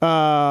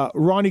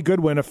Ronnie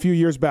Goodwin a few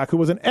years back, who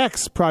was an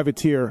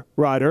ex-privateer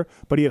rider,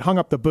 but he had hung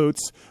up the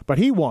boots. But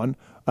he won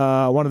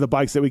one of the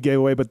bikes that we gave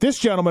away. But this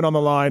gentleman on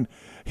the line,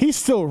 he's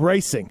still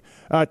racing.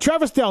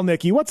 Travis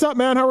Delnicki, what's up,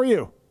 man? How are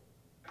you?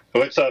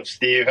 What's up,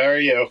 Steve? How are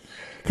you?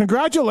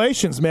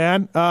 Congratulations,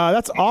 man.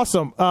 That's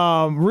awesome.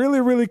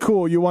 Really, really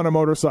cool. You won a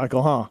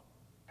motorcycle, huh?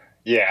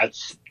 Yeah,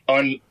 it's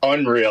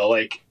unreal.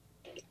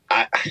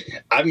 I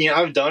mean,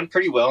 I've done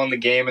pretty well in the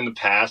game in the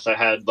past. I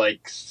had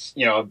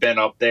I've been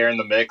up there in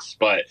the mix,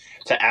 but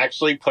to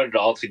actually put it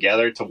all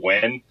together to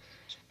win,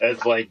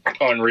 it's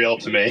unreal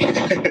to me.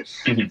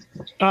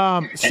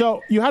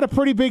 So you had a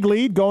pretty big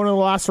lead going in the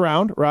last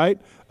round, right?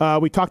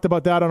 We talked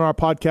about that on our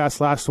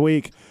podcast last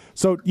week.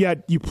 So yeah,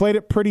 you played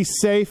it pretty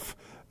safe,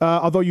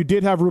 although you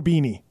did have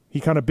Rubini. He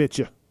kind of bit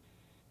you.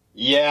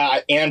 Yeah,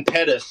 and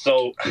Pettis.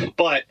 So,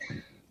 but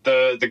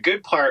the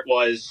good part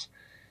was,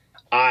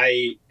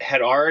 as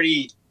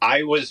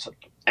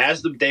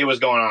the day was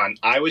going on,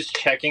 I was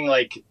checking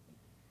like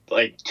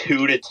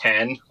 2 to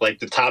 10,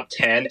 the top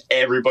 10,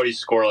 everybody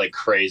score like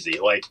crazy.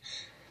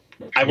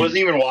 I wasn't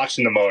even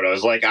watching the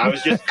motos. I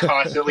was just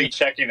constantly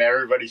checking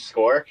everybody's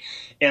score.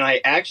 And I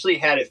actually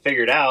had it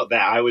figured out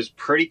that I was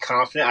pretty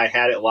confident I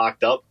had it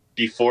locked up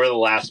before the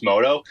last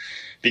moto,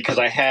 because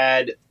I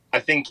had, I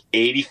think,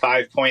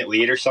 85-point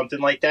lead or something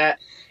like that.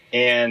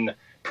 And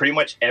pretty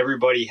much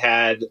everybody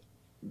had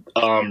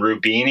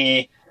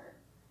Rubini,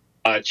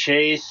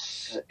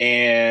 Chase,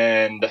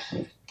 and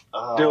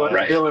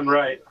Dylan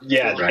Wright.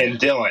 Yeah, Right. and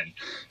Dylan.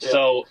 Yeah.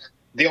 So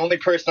the only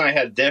person I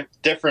had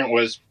different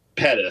was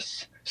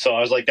Pettis. So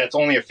I was like, that's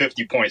only a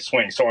 50-point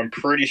swing. So I'm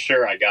pretty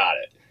sure I got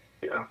it.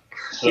 Yeah.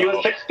 So,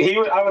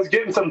 I was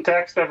getting some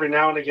text every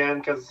now and again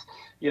because,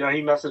 he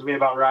messaged me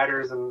about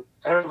riders, and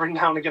every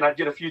now and again I'd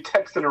get a few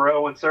texts in a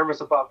row when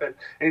service would pop in, and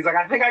he's like,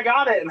 I think I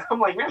got it. And I'm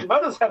like, man,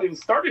 motos haven't even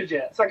started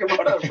yet. Second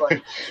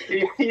motos.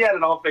 he had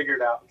it all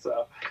figured out.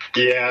 So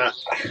yeah.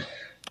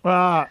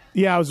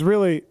 Yeah, I was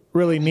really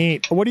really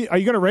neat. Are you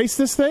going to race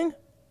this thing?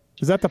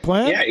 Is that the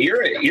plan? Yeah,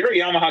 you're a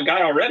Yamaha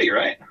guy already,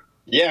 right?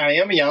 Yeah, I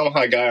am a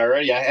Yamaha guy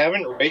already. I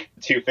haven't raced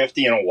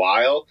 250 in a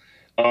while.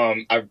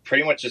 I've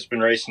pretty much just been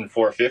racing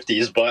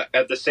 450s, but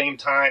at the same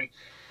time,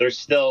 there's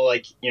still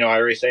I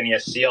race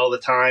NESC all the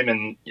time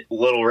and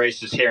little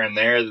races here and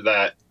there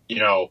that,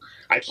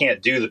 I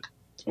can't do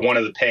one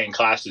of the paying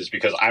classes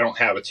because I don't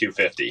have a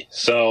 250.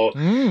 So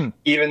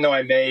even though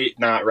I may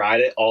not ride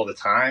it all the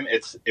time,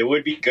 it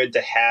would be good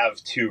to have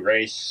to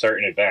race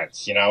certain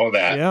events, so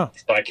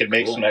I can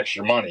make some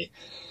extra money.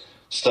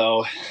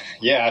 So,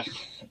 yeah.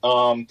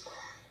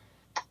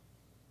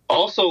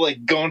 Also,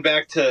 going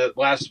back to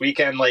last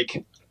weekend,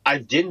 I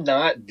did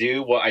not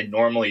do what I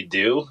normally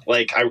do.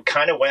 I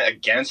kind of went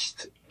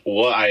against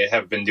what I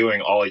have been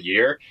doing all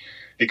year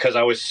because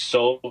I was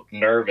so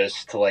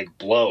nervous to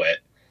blow it.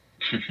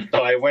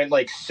 So I went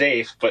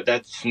safe, but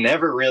that's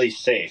never really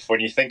safe.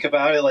 When you think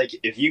about it,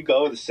 if you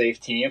go the safe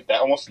team,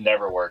 that almost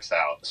never works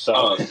out.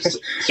 So,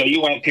 so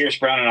you went Pierce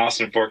Brown and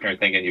Austin Forkner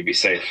thinking you'd be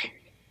safe.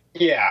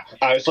 Yeah,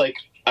 I was like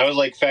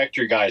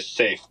factory guys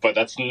safe, but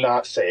that's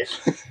not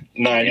safe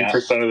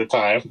 90% of the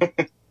time.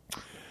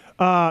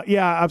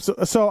 Yeah,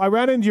 absolutely. So I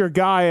ran into your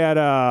guy at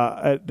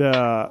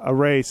a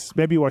race,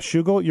 maybe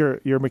Washougal,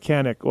 your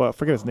mechanic. Well, I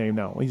forget his name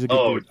now. He's a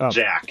good dude.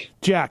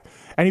 Jack.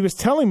 And he was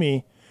telling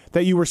me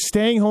that you were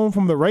staying home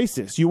from the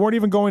races. You weren't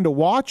even going to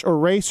watch or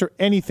race or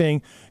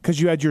anything because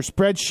you had your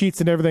spreadsheets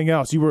and everything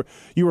else. You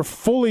were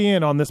fully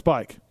in on this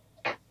bike.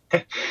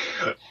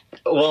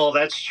 Well,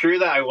 that's true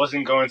that I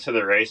wasn't going to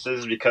the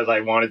races because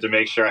I wanted to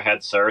make sure I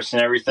had service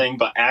and everything.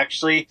 But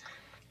actually,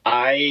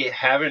 I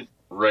haven't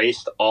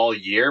raced all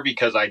year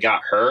because I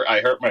got hurt. I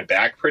hurt my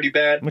back pretty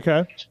bad.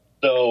 Okay.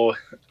 So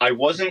I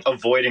wasn't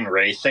avoiding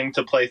racing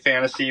to play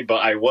fantasy,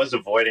 but I was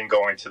avoiding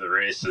going to the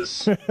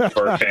races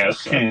for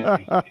fantasy.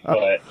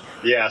 But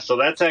yeah, so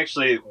that's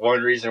actually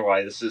one reason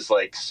why this is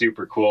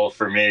super cool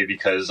for me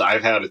because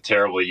I've had a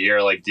terrible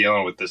year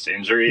dealing with this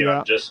injury and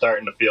I'm just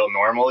starting to feel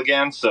normal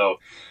again. So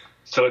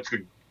it's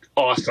an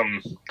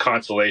awesome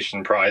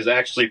consolation prize. It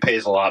actually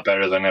pays a lot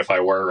better than if I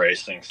were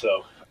racing.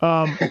 So.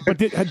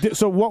 But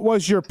so what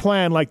was your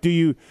plan? Do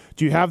you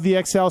have the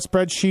Excel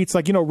spreadsheets?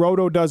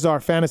 Roto does our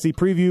fantasy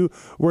preview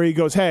where he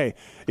goes, hey,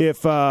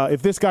 if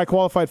this guy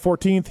qualified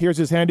 14th, here's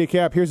his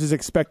handicap, here's his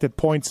expected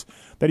points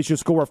that he should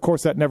score. Of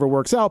course, that never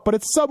works out, but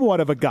it's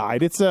somewhat of a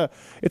guide. It's a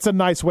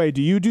nice way.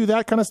 Do you do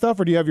that kind of stuff,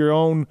 or do you have your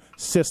own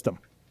system?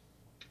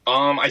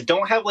 I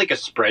don't have a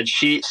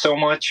spreadsheet so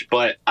much,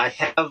 but I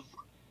have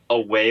a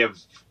way of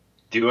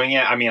doing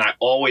it. I mean, I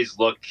always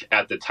look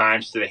at the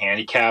times to the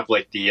handicap,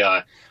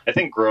 I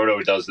think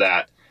Grotto does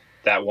that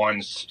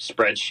one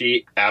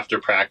spreadsheet after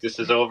practice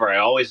is over. I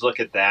always look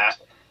at that.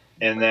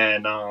 And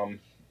then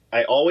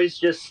I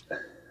always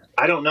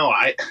I don't know.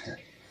 I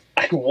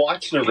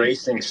watch the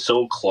racing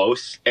so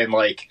close and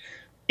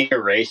being a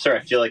racer,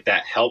 I feel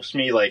that helps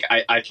me.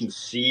 I can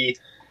see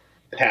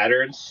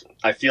patterns.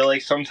 I feel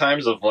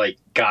sometimes of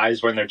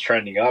guys when they're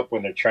trending up,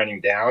 when they're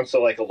trending down.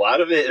 So a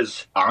lot of it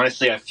is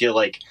honestly, I feel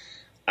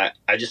I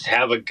just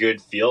have a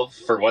good feel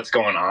for what's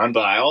going on,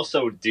 but I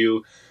also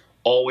do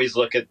always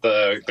look at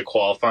the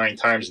qualifying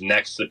times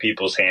next to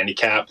people's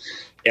handicap,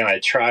 and I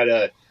try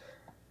to,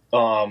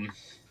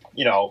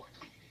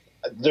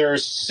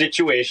 there's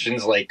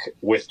situations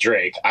with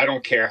Drake. I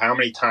don't care how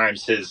many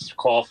times his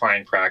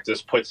qualifying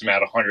practice puts him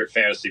at 100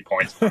 fantasy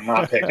points. I'm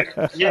not picking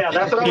him. Yeah,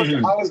 that's what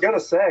I was going to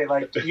say.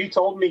 You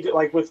told me,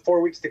 with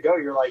 4 weeks to go,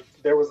 you're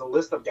there was a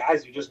list of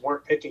guys you just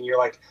weren't picking.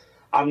 You're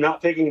I'm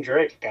not picking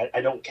Drake.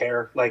 I don't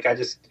care. I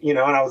just, and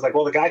I was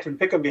well, the guy can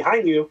pick him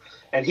behind you,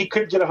 and he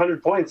could get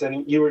 100 points.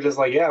 And you were just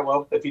yeah,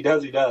 well, if he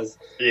does, he does.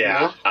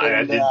 Yeah,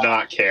 I did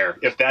not care.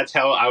 If that's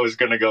how I was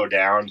going to go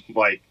down,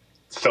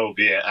 so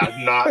be it.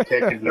 I'm not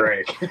picking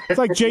Drake. It's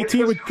like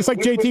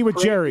JT with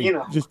Jerry.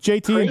 Just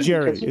JT and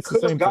Jerry. It's the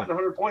same thing. Gotten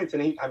 100 points,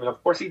 and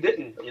of course he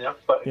didn't.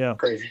 But yeah,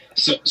 crazy.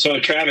 So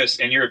Travis,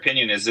 in your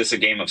opinion, is this a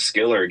game of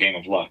skill or a game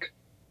of luck?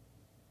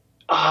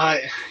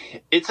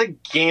 It's a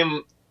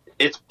game.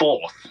 It's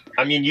both.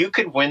 I mean, you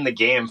could win the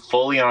game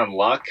fully on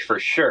luck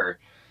for sure.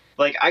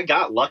 I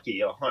got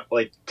lucky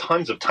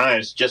tons of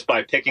times just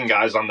by picking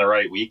guys on the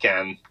right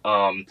weekend.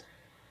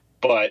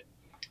 But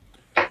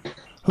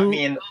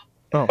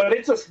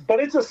it's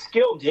a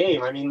skill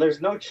game. I mean,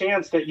 there's no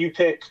chance that you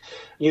pick,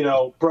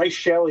 Bryce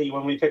Shelley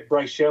when we pick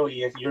Bryce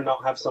Shelley if you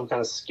don't have some kind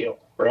of skill,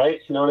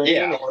 right? You know what I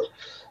mean?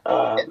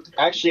 Yeah.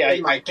 Actually,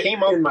 I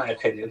came up, in my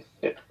opinion.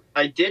 Yeah.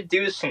 I did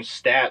do some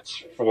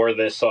stats for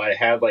this, so I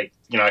had I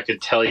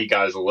could tell you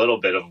guys a little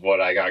bit of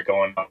what I got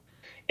going on.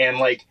 And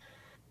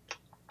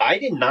I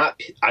did not,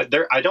 I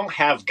don't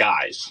have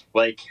guys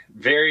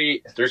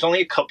there's only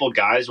a couple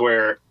guys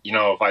where,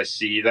 if I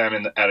see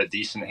them at a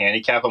decent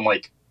handicap, I'm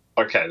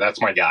okay,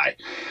 that's my guy.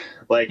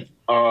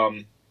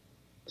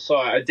 So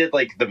I did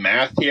the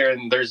math here,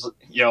 and there's,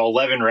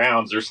 11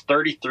 rounds, there's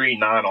 33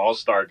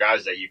 non-all-star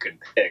guys that you can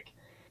pick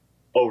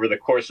over the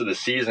course of the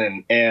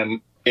season.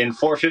 And in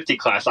 450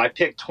 class, I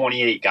picked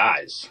 28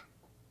 guys.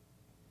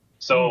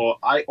 So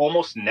I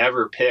almost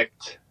never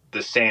picked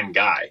the same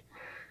guy.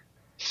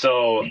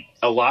 So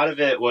a lot of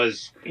it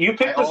was You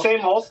picked the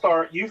same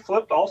All-Star. You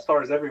flipped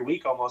All-Stars every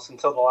week almost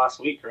until the last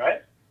week,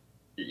 right?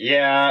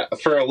 Yeah,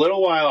 for a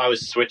little while I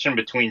was switching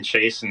between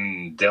Chase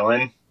and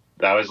Dylan.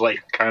 That was like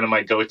kind of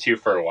my go-to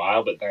for a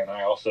while, but then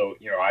I also,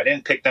 I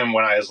didn't pick them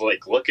when I was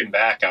like looking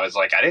back. I was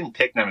like, I didn't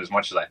pick them as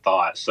much as I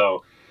thought.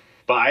 So,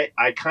 but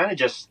I kind of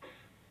just,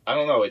 I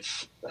don't know.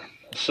 It's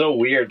so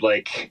weird.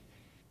 Like,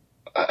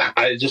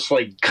 I just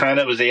like kind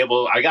of was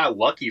able, I got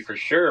lucky for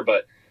sure,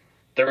 but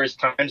there was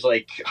times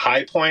like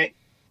High Point,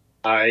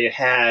 I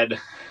had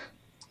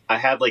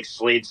like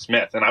Slade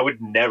Smith, and I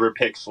would never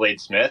pick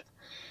Slade Smith,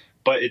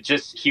 but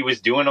he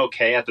was doing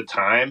okay at the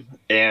time.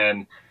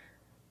 And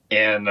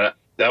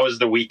that was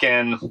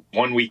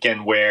one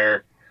weekend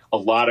where a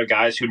lot of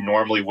guys who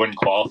normally wouldn't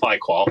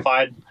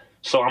qualified.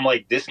 So I'm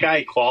like, this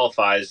guy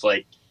qualifies,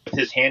 like with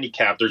his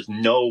handicap, there's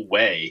no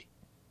way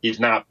he's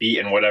not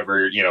beating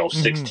whatever,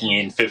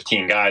 16,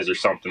 15 guys or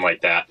something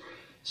like that.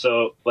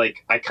 So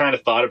like, I kind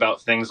of thought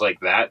about things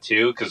like that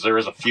too. 'Cause there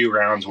was a few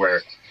rounds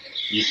where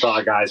you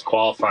saw guys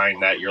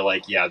qualifying that you're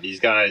like, yeah, these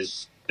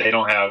guys, they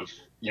don't have,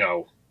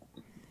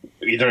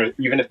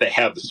 even if they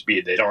have the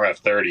speed, they don't have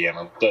 30 in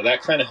them. So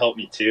that kind of helped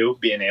me too,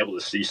 being able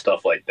to see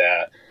stuff like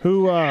that.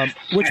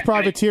 Which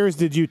privateers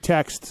did you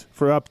text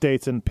for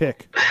updates and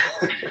pick?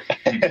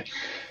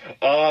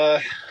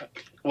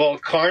 Well,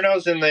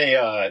 Carno's in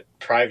the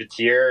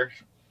privateer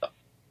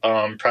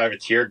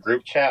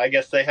group chat, I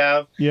guess they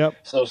have. Yep.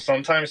 So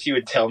sometimes he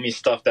would tell me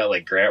stuff that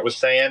like Grant was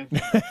saying.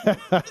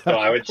 So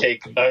I would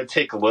take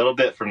a little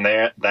bit from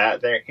there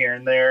here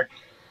and there.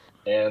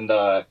 And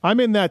I'm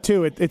in that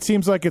too. It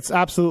seems like it's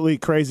absolutely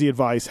crazy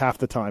advice half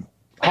the time.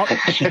 Half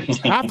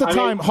the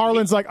time,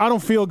 Harlan's like, I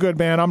don't feel good,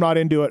 man. I'm not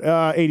into it.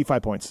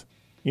 85 points.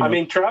 I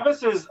mean,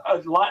 Travis is a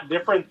lot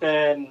different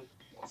than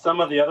some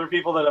of the other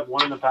people that have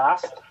won in the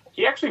past.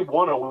 He actually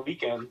won a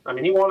weekend. I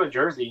mean, he won a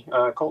jersey,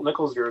 Colt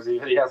Nichols jersey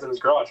that he has in his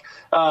garage.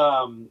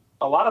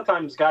 A lot of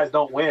times guys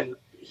don't win.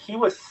 He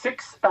was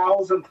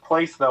 6,000th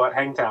place, though, at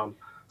Hangtown.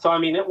 So, I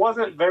mean, it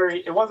wasn't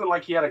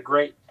like he had a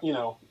great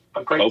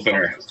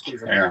opener.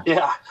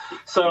 Yeah.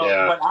 So,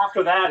 yeah. But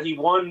after that, he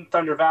won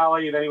Thunder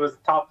Valley. Then he was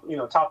top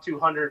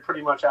 200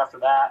 pretty much after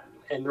that,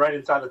 and right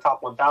inside the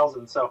top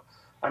 1,000. So,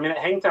 I mean, at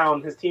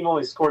Hangtown, his team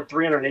only scored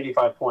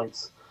 385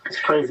 points. It's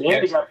crazy.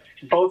 And he got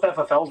both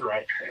FFLs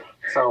right.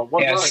 So,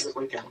 what was a good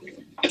weekend?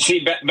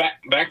 See,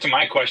 back to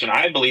my question.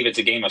 I believe it's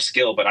a game of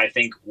skill, but I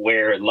think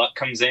where luck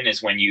comes in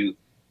is when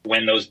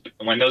those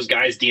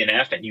guys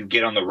DNF and you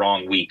get on the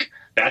wrong week.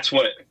 That's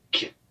what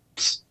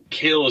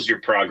kills your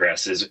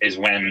progress is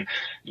when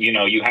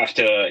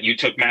you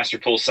took Master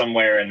Pool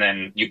somewhere and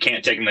then you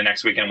can't take him the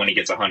next weekend when he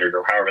gets 100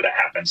 or however that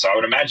happens. So I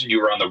would imagine you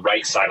were on the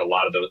right side of a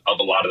lot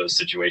of those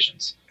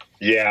situations.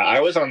 Yeah, I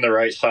was on the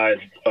right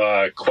side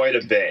quite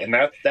a bit, and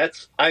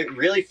that's I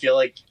really feel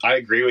like I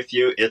agree with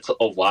you. It's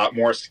a lot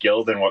more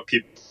skill than what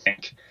people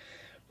think,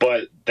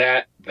 but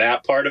that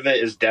part of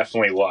it is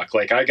definitely luck.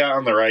 Like I got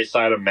on the right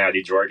side of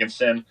Matty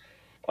Jorgensen.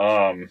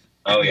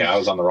 Oh yeah, I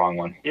was on the wrong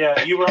one.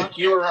 Yeah, you were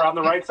on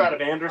the right side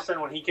of Anderson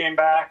when he came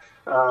back.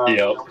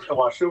 The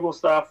Washougal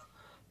stuff.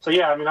 So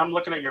yeah, I mean, I'm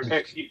looking at your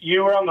picks.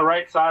 You were on the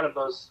right side of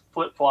those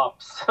flip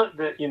flops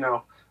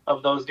that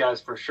of those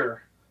guys for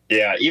sure.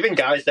 Yeah, even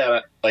guys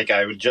that like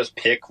I would just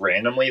pick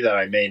randomly that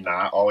I may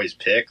not always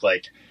pick.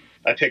 Like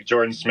I picked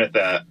Jordan Smith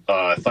at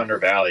Thunder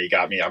Valley. He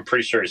got me. I'm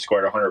pretty sure he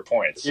scored 100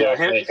 points. So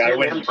I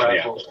wouldn't.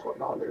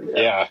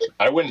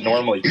 I wouldn't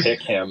normally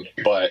pick him,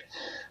 but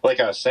like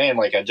I was saying,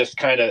 like I just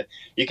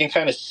you can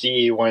kind of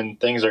see when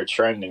things are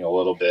trending a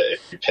little bit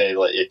if you pay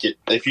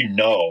if you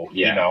know,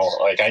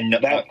 like I know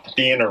that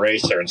being a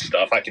racer and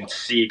stuff, I can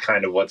see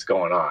kind of what's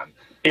going on.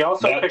 He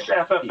also picked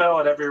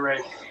FFL at every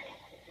race.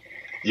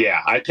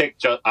 Yeah, I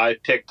picked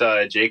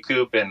J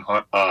Coop and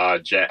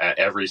Jet at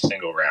every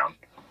single round.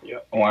 Yeah.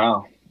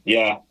 Wow.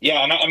 Yeah.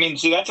 And I mean,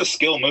 see, that's a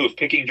skill move.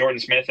 Picking Jordan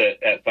Smith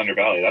at Thunder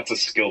Valley, that's a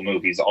skill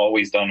move. He's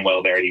always done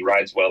well there. He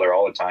rides well there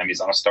all the time. He's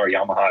on a Star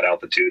Yamaha at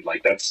altitude.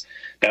 Like that's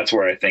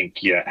where I think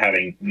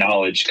having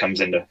knowledge comes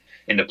into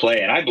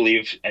play. And I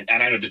believe, and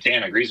I know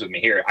Dan agrees with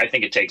me here. I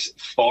think it takes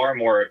far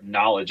more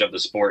knowledge of the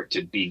sport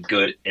to be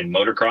good in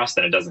motocross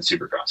than it does in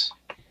Supercross.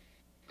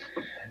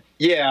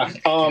 Yeah.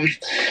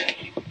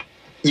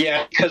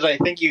 Yeah, because I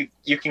think you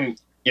can,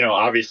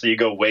 obviously you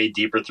go way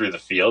deeper through the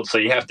field, so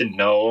you have to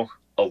know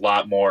a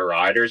lot more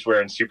riders,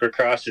 where in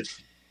Supercross,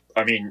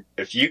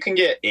 if you can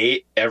get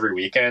 8 every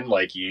weekend,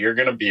 like, you're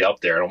going to be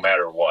up there no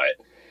matter what.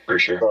 For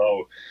sure.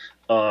 So,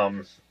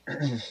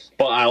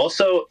 but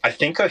I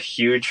think a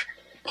huge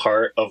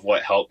part of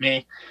what helped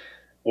me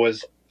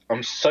was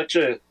I'm such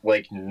a,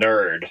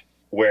 nerd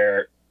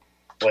where,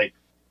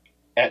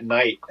 at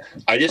night,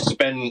 I just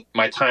spend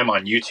my time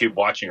on YouTube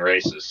watching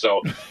races.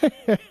 So,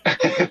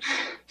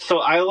 so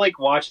I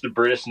watch the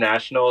British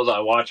Nationals. I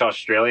watch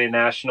Australian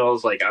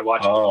Nationals. I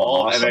watch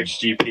all awesome.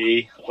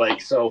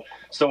 MXGP.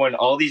 So when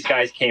all these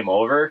guys came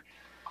over,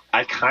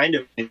 I kind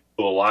of knew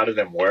who a lot of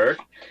them were,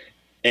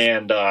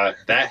 and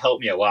that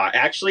helped me a lot.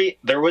 Actually,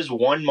 there was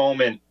one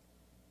moment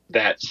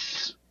that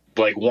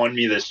like won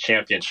me this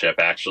championship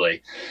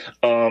actually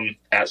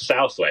at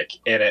Southwick,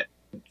 and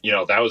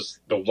that was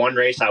the one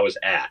race I was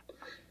at.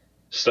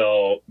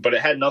 So, but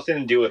it had nothing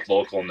to do with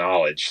local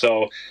knowledge.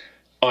 So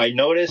I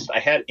noticed I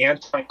had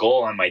Anton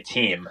Goal on my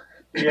team.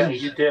 Yeah,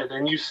 you did,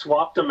 and you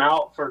swapped him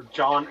out for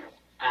John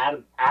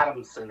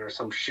Adamson or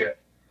some shit.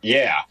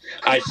 Yeah,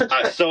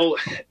 so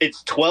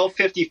it's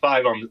 12:55.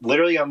 I'm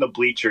literally on the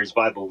bleachers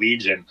by the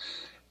Legion,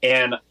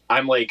 and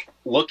I'm like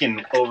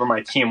looking over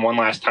my team one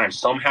last time.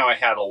 Somehow I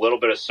had a little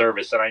bit of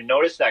service, and I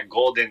noticed that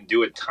Goal didn't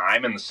do a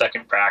time in the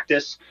second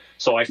practice,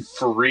 so I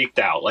freaked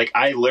out. Like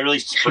I literally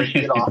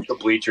sprinted off the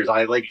bleachers.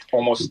 I like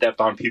almost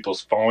stepped on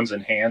people's phones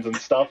and hands and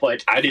stuff.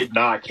 Like I did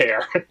not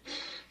care.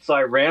 So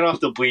I ran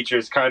off the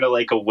bleachers kind of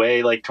like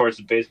away, like towards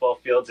the baseball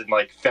fields, and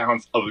like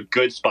found a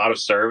good spot of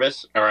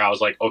service, or I was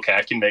like, okay,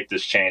 I can make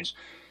this change.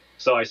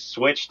 So I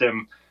switched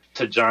him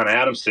to John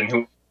Adamson,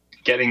 who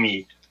getting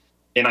me,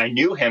 and I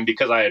knew him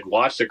because I had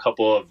watched a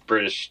couple of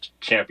British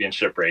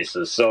championship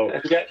races.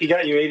 So he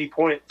got you 80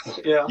 points.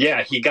 Yeah.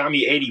 Yeah, he got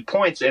me 80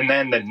 points, and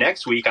then the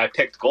next week I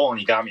picked Goal and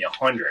he got me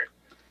 100.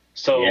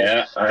 So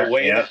the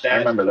way I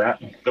remember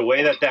that. The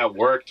way that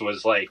worked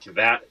was like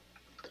that.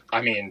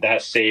 I mean,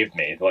 that saved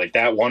me. Like,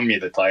 that won me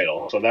the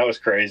title. So that was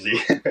crazy.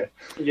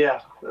 Yeah.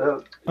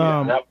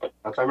 I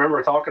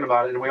remember talking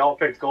about it, and we all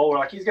picked Goal. We're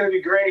like, he's going to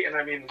be great. And,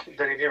 I mean,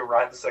 then he didn't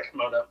ride the second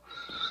moto.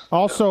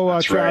 Also,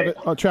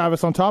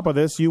 Travis, on top of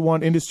this, you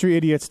won Industry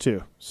Idiots,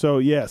 too. So,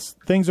 yes,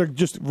 things are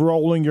just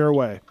rolling your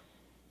way.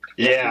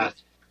 Yeah.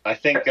 I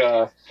think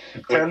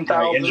with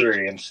my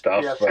injury and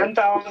stuff. Yeah,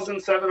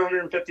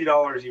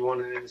 $10,750 you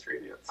won in Industry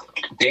Idiots.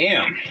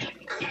 Damn.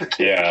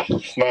 Yeah.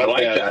 I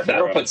like that.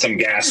 That'll put some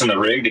gas in the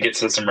rig to get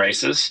to some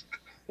races.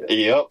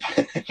 Yep.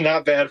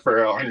 Not bad for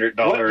 $100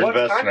 investment.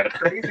 What's kind of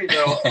crazy,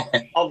 though,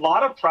 a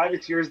lot of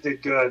privateers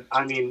did good.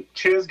 I mean,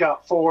 Chiz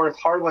got 4th,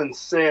 Harlan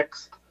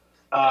 6th.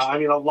 I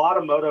mean, a lot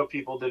of moto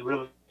people did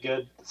really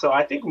good. So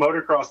I think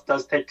motocross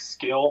does take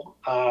skill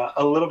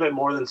a little bit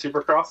more than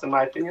supercross, in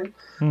my opinion.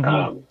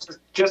 Mm-hmm.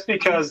 Just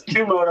because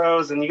 2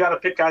 motos and you got to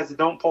pick guys that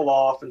don't pull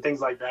off and things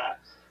like that.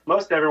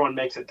 Most everyone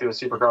makes it to a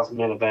supercross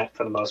main event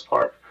for the most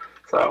part.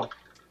 So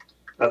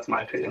that's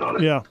my opinion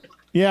on it.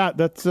 Yeah,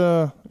 that's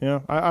I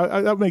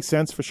that makes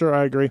sense for sure.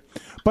 I agree.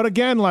 But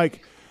again,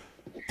 like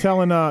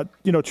telling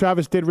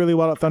Travis did really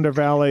well at Thunder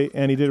Valley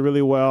and he did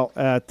really well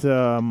at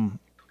a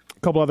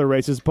couple other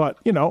races,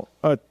 but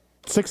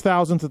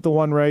 6,000th at the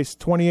one race,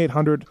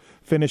 2,800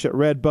 finish at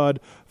Red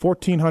Bud,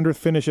 1,400th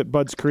finish at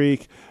Bud's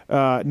Creek,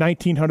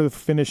 1,900th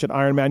finish at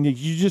Ironman. You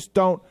just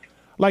don't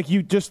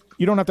you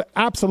don't have to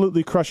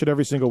absolutely crush it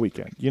every single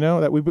weekend.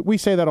 That we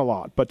say that a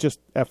lot, but just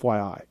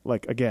FYI,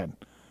 like again,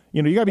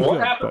 you got to be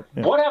good.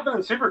 What happened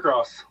in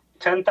Supercross?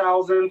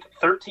 10,000,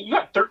 13. You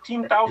got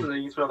 13,000 at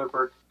East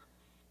Rutherford.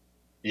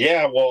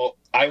 Yeah, well,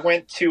 I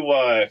went to.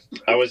 I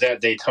was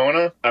at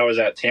Daytona. I was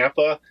at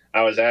Tampa.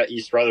 I was at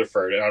East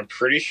Rutherford, and I'm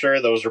pretty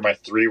sure those were my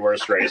 3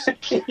 worst races.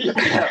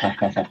 Yeah,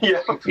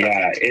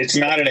 it's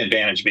not an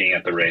advantage being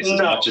at the race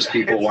as much as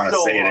people want to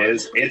say it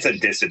is. It's a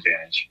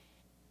disadvantage.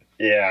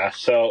 Yeah.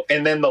 So,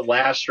 and then the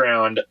last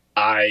round,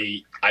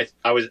 I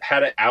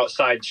had an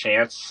outside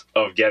chance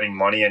of getting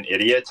money in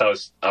Idiots. I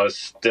was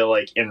still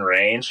like in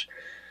range,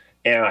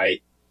 and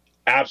I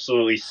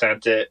absolutely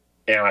sent it,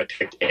 and I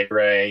picked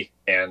A-Ray,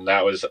 and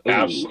that was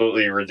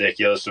absolutely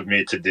ridiculous of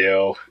me to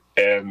do.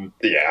 And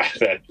yeah,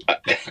 that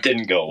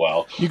didn't go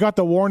well. You got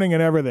the warning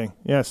and everything.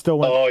 Yeah, still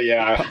went. Oh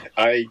yeah,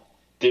 I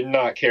did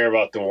not care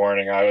about the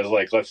warning. I was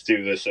like, let's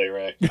do this,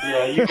 A-Ray.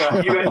 Yeah, you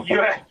had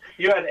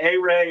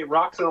A-Ray.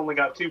 Roxon only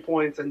got 2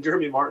 points, and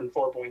Jeremy Martin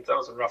 4 points. That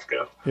was a rough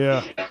go.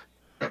 Yeah.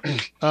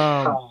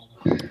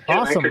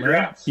 Awesome,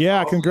 man.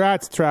 Yeah,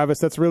 congrats, Travis.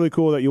 That's really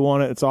cool that you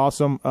won it. It's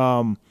awesome.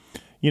 When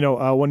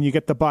you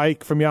get the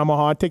bike from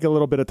Yamaha, take a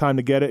little bit of time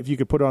to get it. If you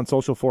could put it on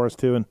social for us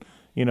too, and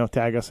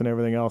tag us and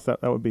everything else,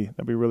 that'd be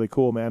really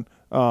cool, man.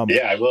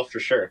 Yeah, I will for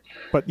sure.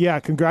 But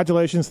yeah,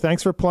 congratulations.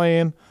 Thanks for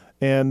playing.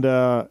 And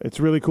it's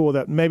really cool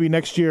that maybe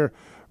next year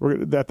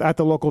that at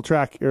the local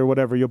track or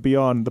whatever, you'll be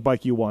on the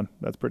bike you won.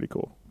 That's pretty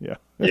cool. Yeah.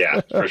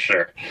 Yeah, for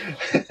sure.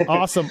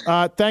 Awesome.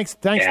 Thanks,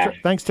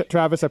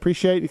 Travis. I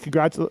appreciate it.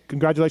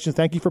 Congratulations.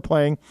 Thank you for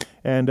playing.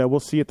 And we'll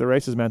see you at the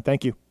races, man.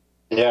 Thank you.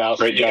 Yeah,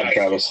 great job,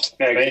 Travis.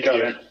 Thank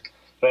you.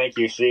 Thank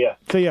you. See ya.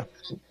 See ya.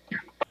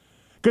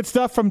 Good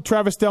stuff from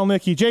Travis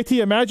Delnicki. JT,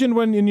 imagine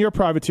when in your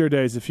privateer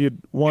days if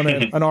you'd won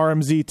an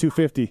RMZ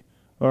 250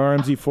 or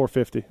RMZ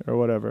 450 or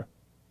whatever.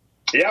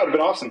 Yeah, it would have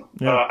been awesome.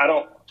 Yeah. I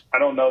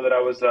don't know that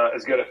I was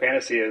as good at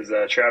fantasy as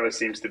Travis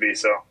seems to be,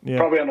 so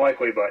probably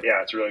unlikely, but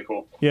yeah, it's really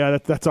cool. Yeah,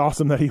 that's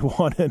awesome that he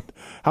won and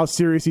how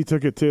serious he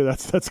took it too.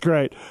 That's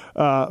great.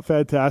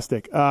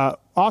 Fantastic.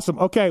 Awesome.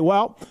 Okay,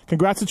 well,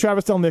 congrats to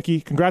Travis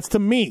Delnicki. Congrats to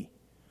me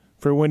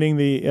for winning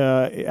the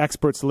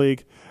Experts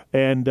League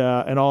and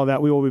all of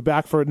that. We will be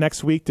back for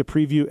next week to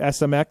preview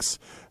SMX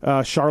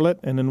Charlotte,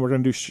 and then we're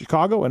going to do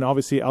Chicago and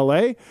obviously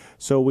LA.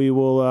 So we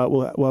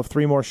will we'll have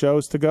 3 more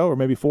shows to go, or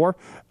maybe 4.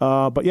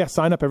 But yeah,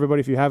 sign up everybody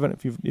if you haven't.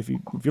 If you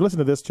listen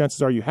to this,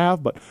 chances are you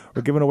have. But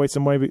we're giving away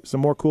some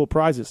more cool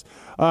prizes.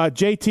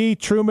 JT,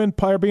 Truman,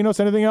 Pyarbinos,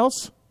 anything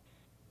else?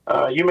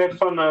 You made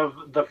fun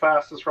of the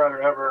fastest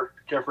rider ever,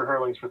 Jeffrey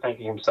Hurlings, for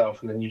thanking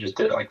himself, and then you just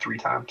did it like 3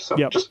 times. So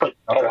Yep. just put.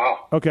 Oh,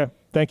 wow. Okay,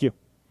 thank you.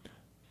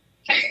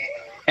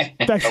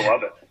 Thanks. I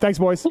love it. Thanks,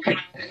 boys. I'm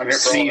here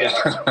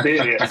for all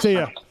that. See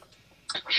ya.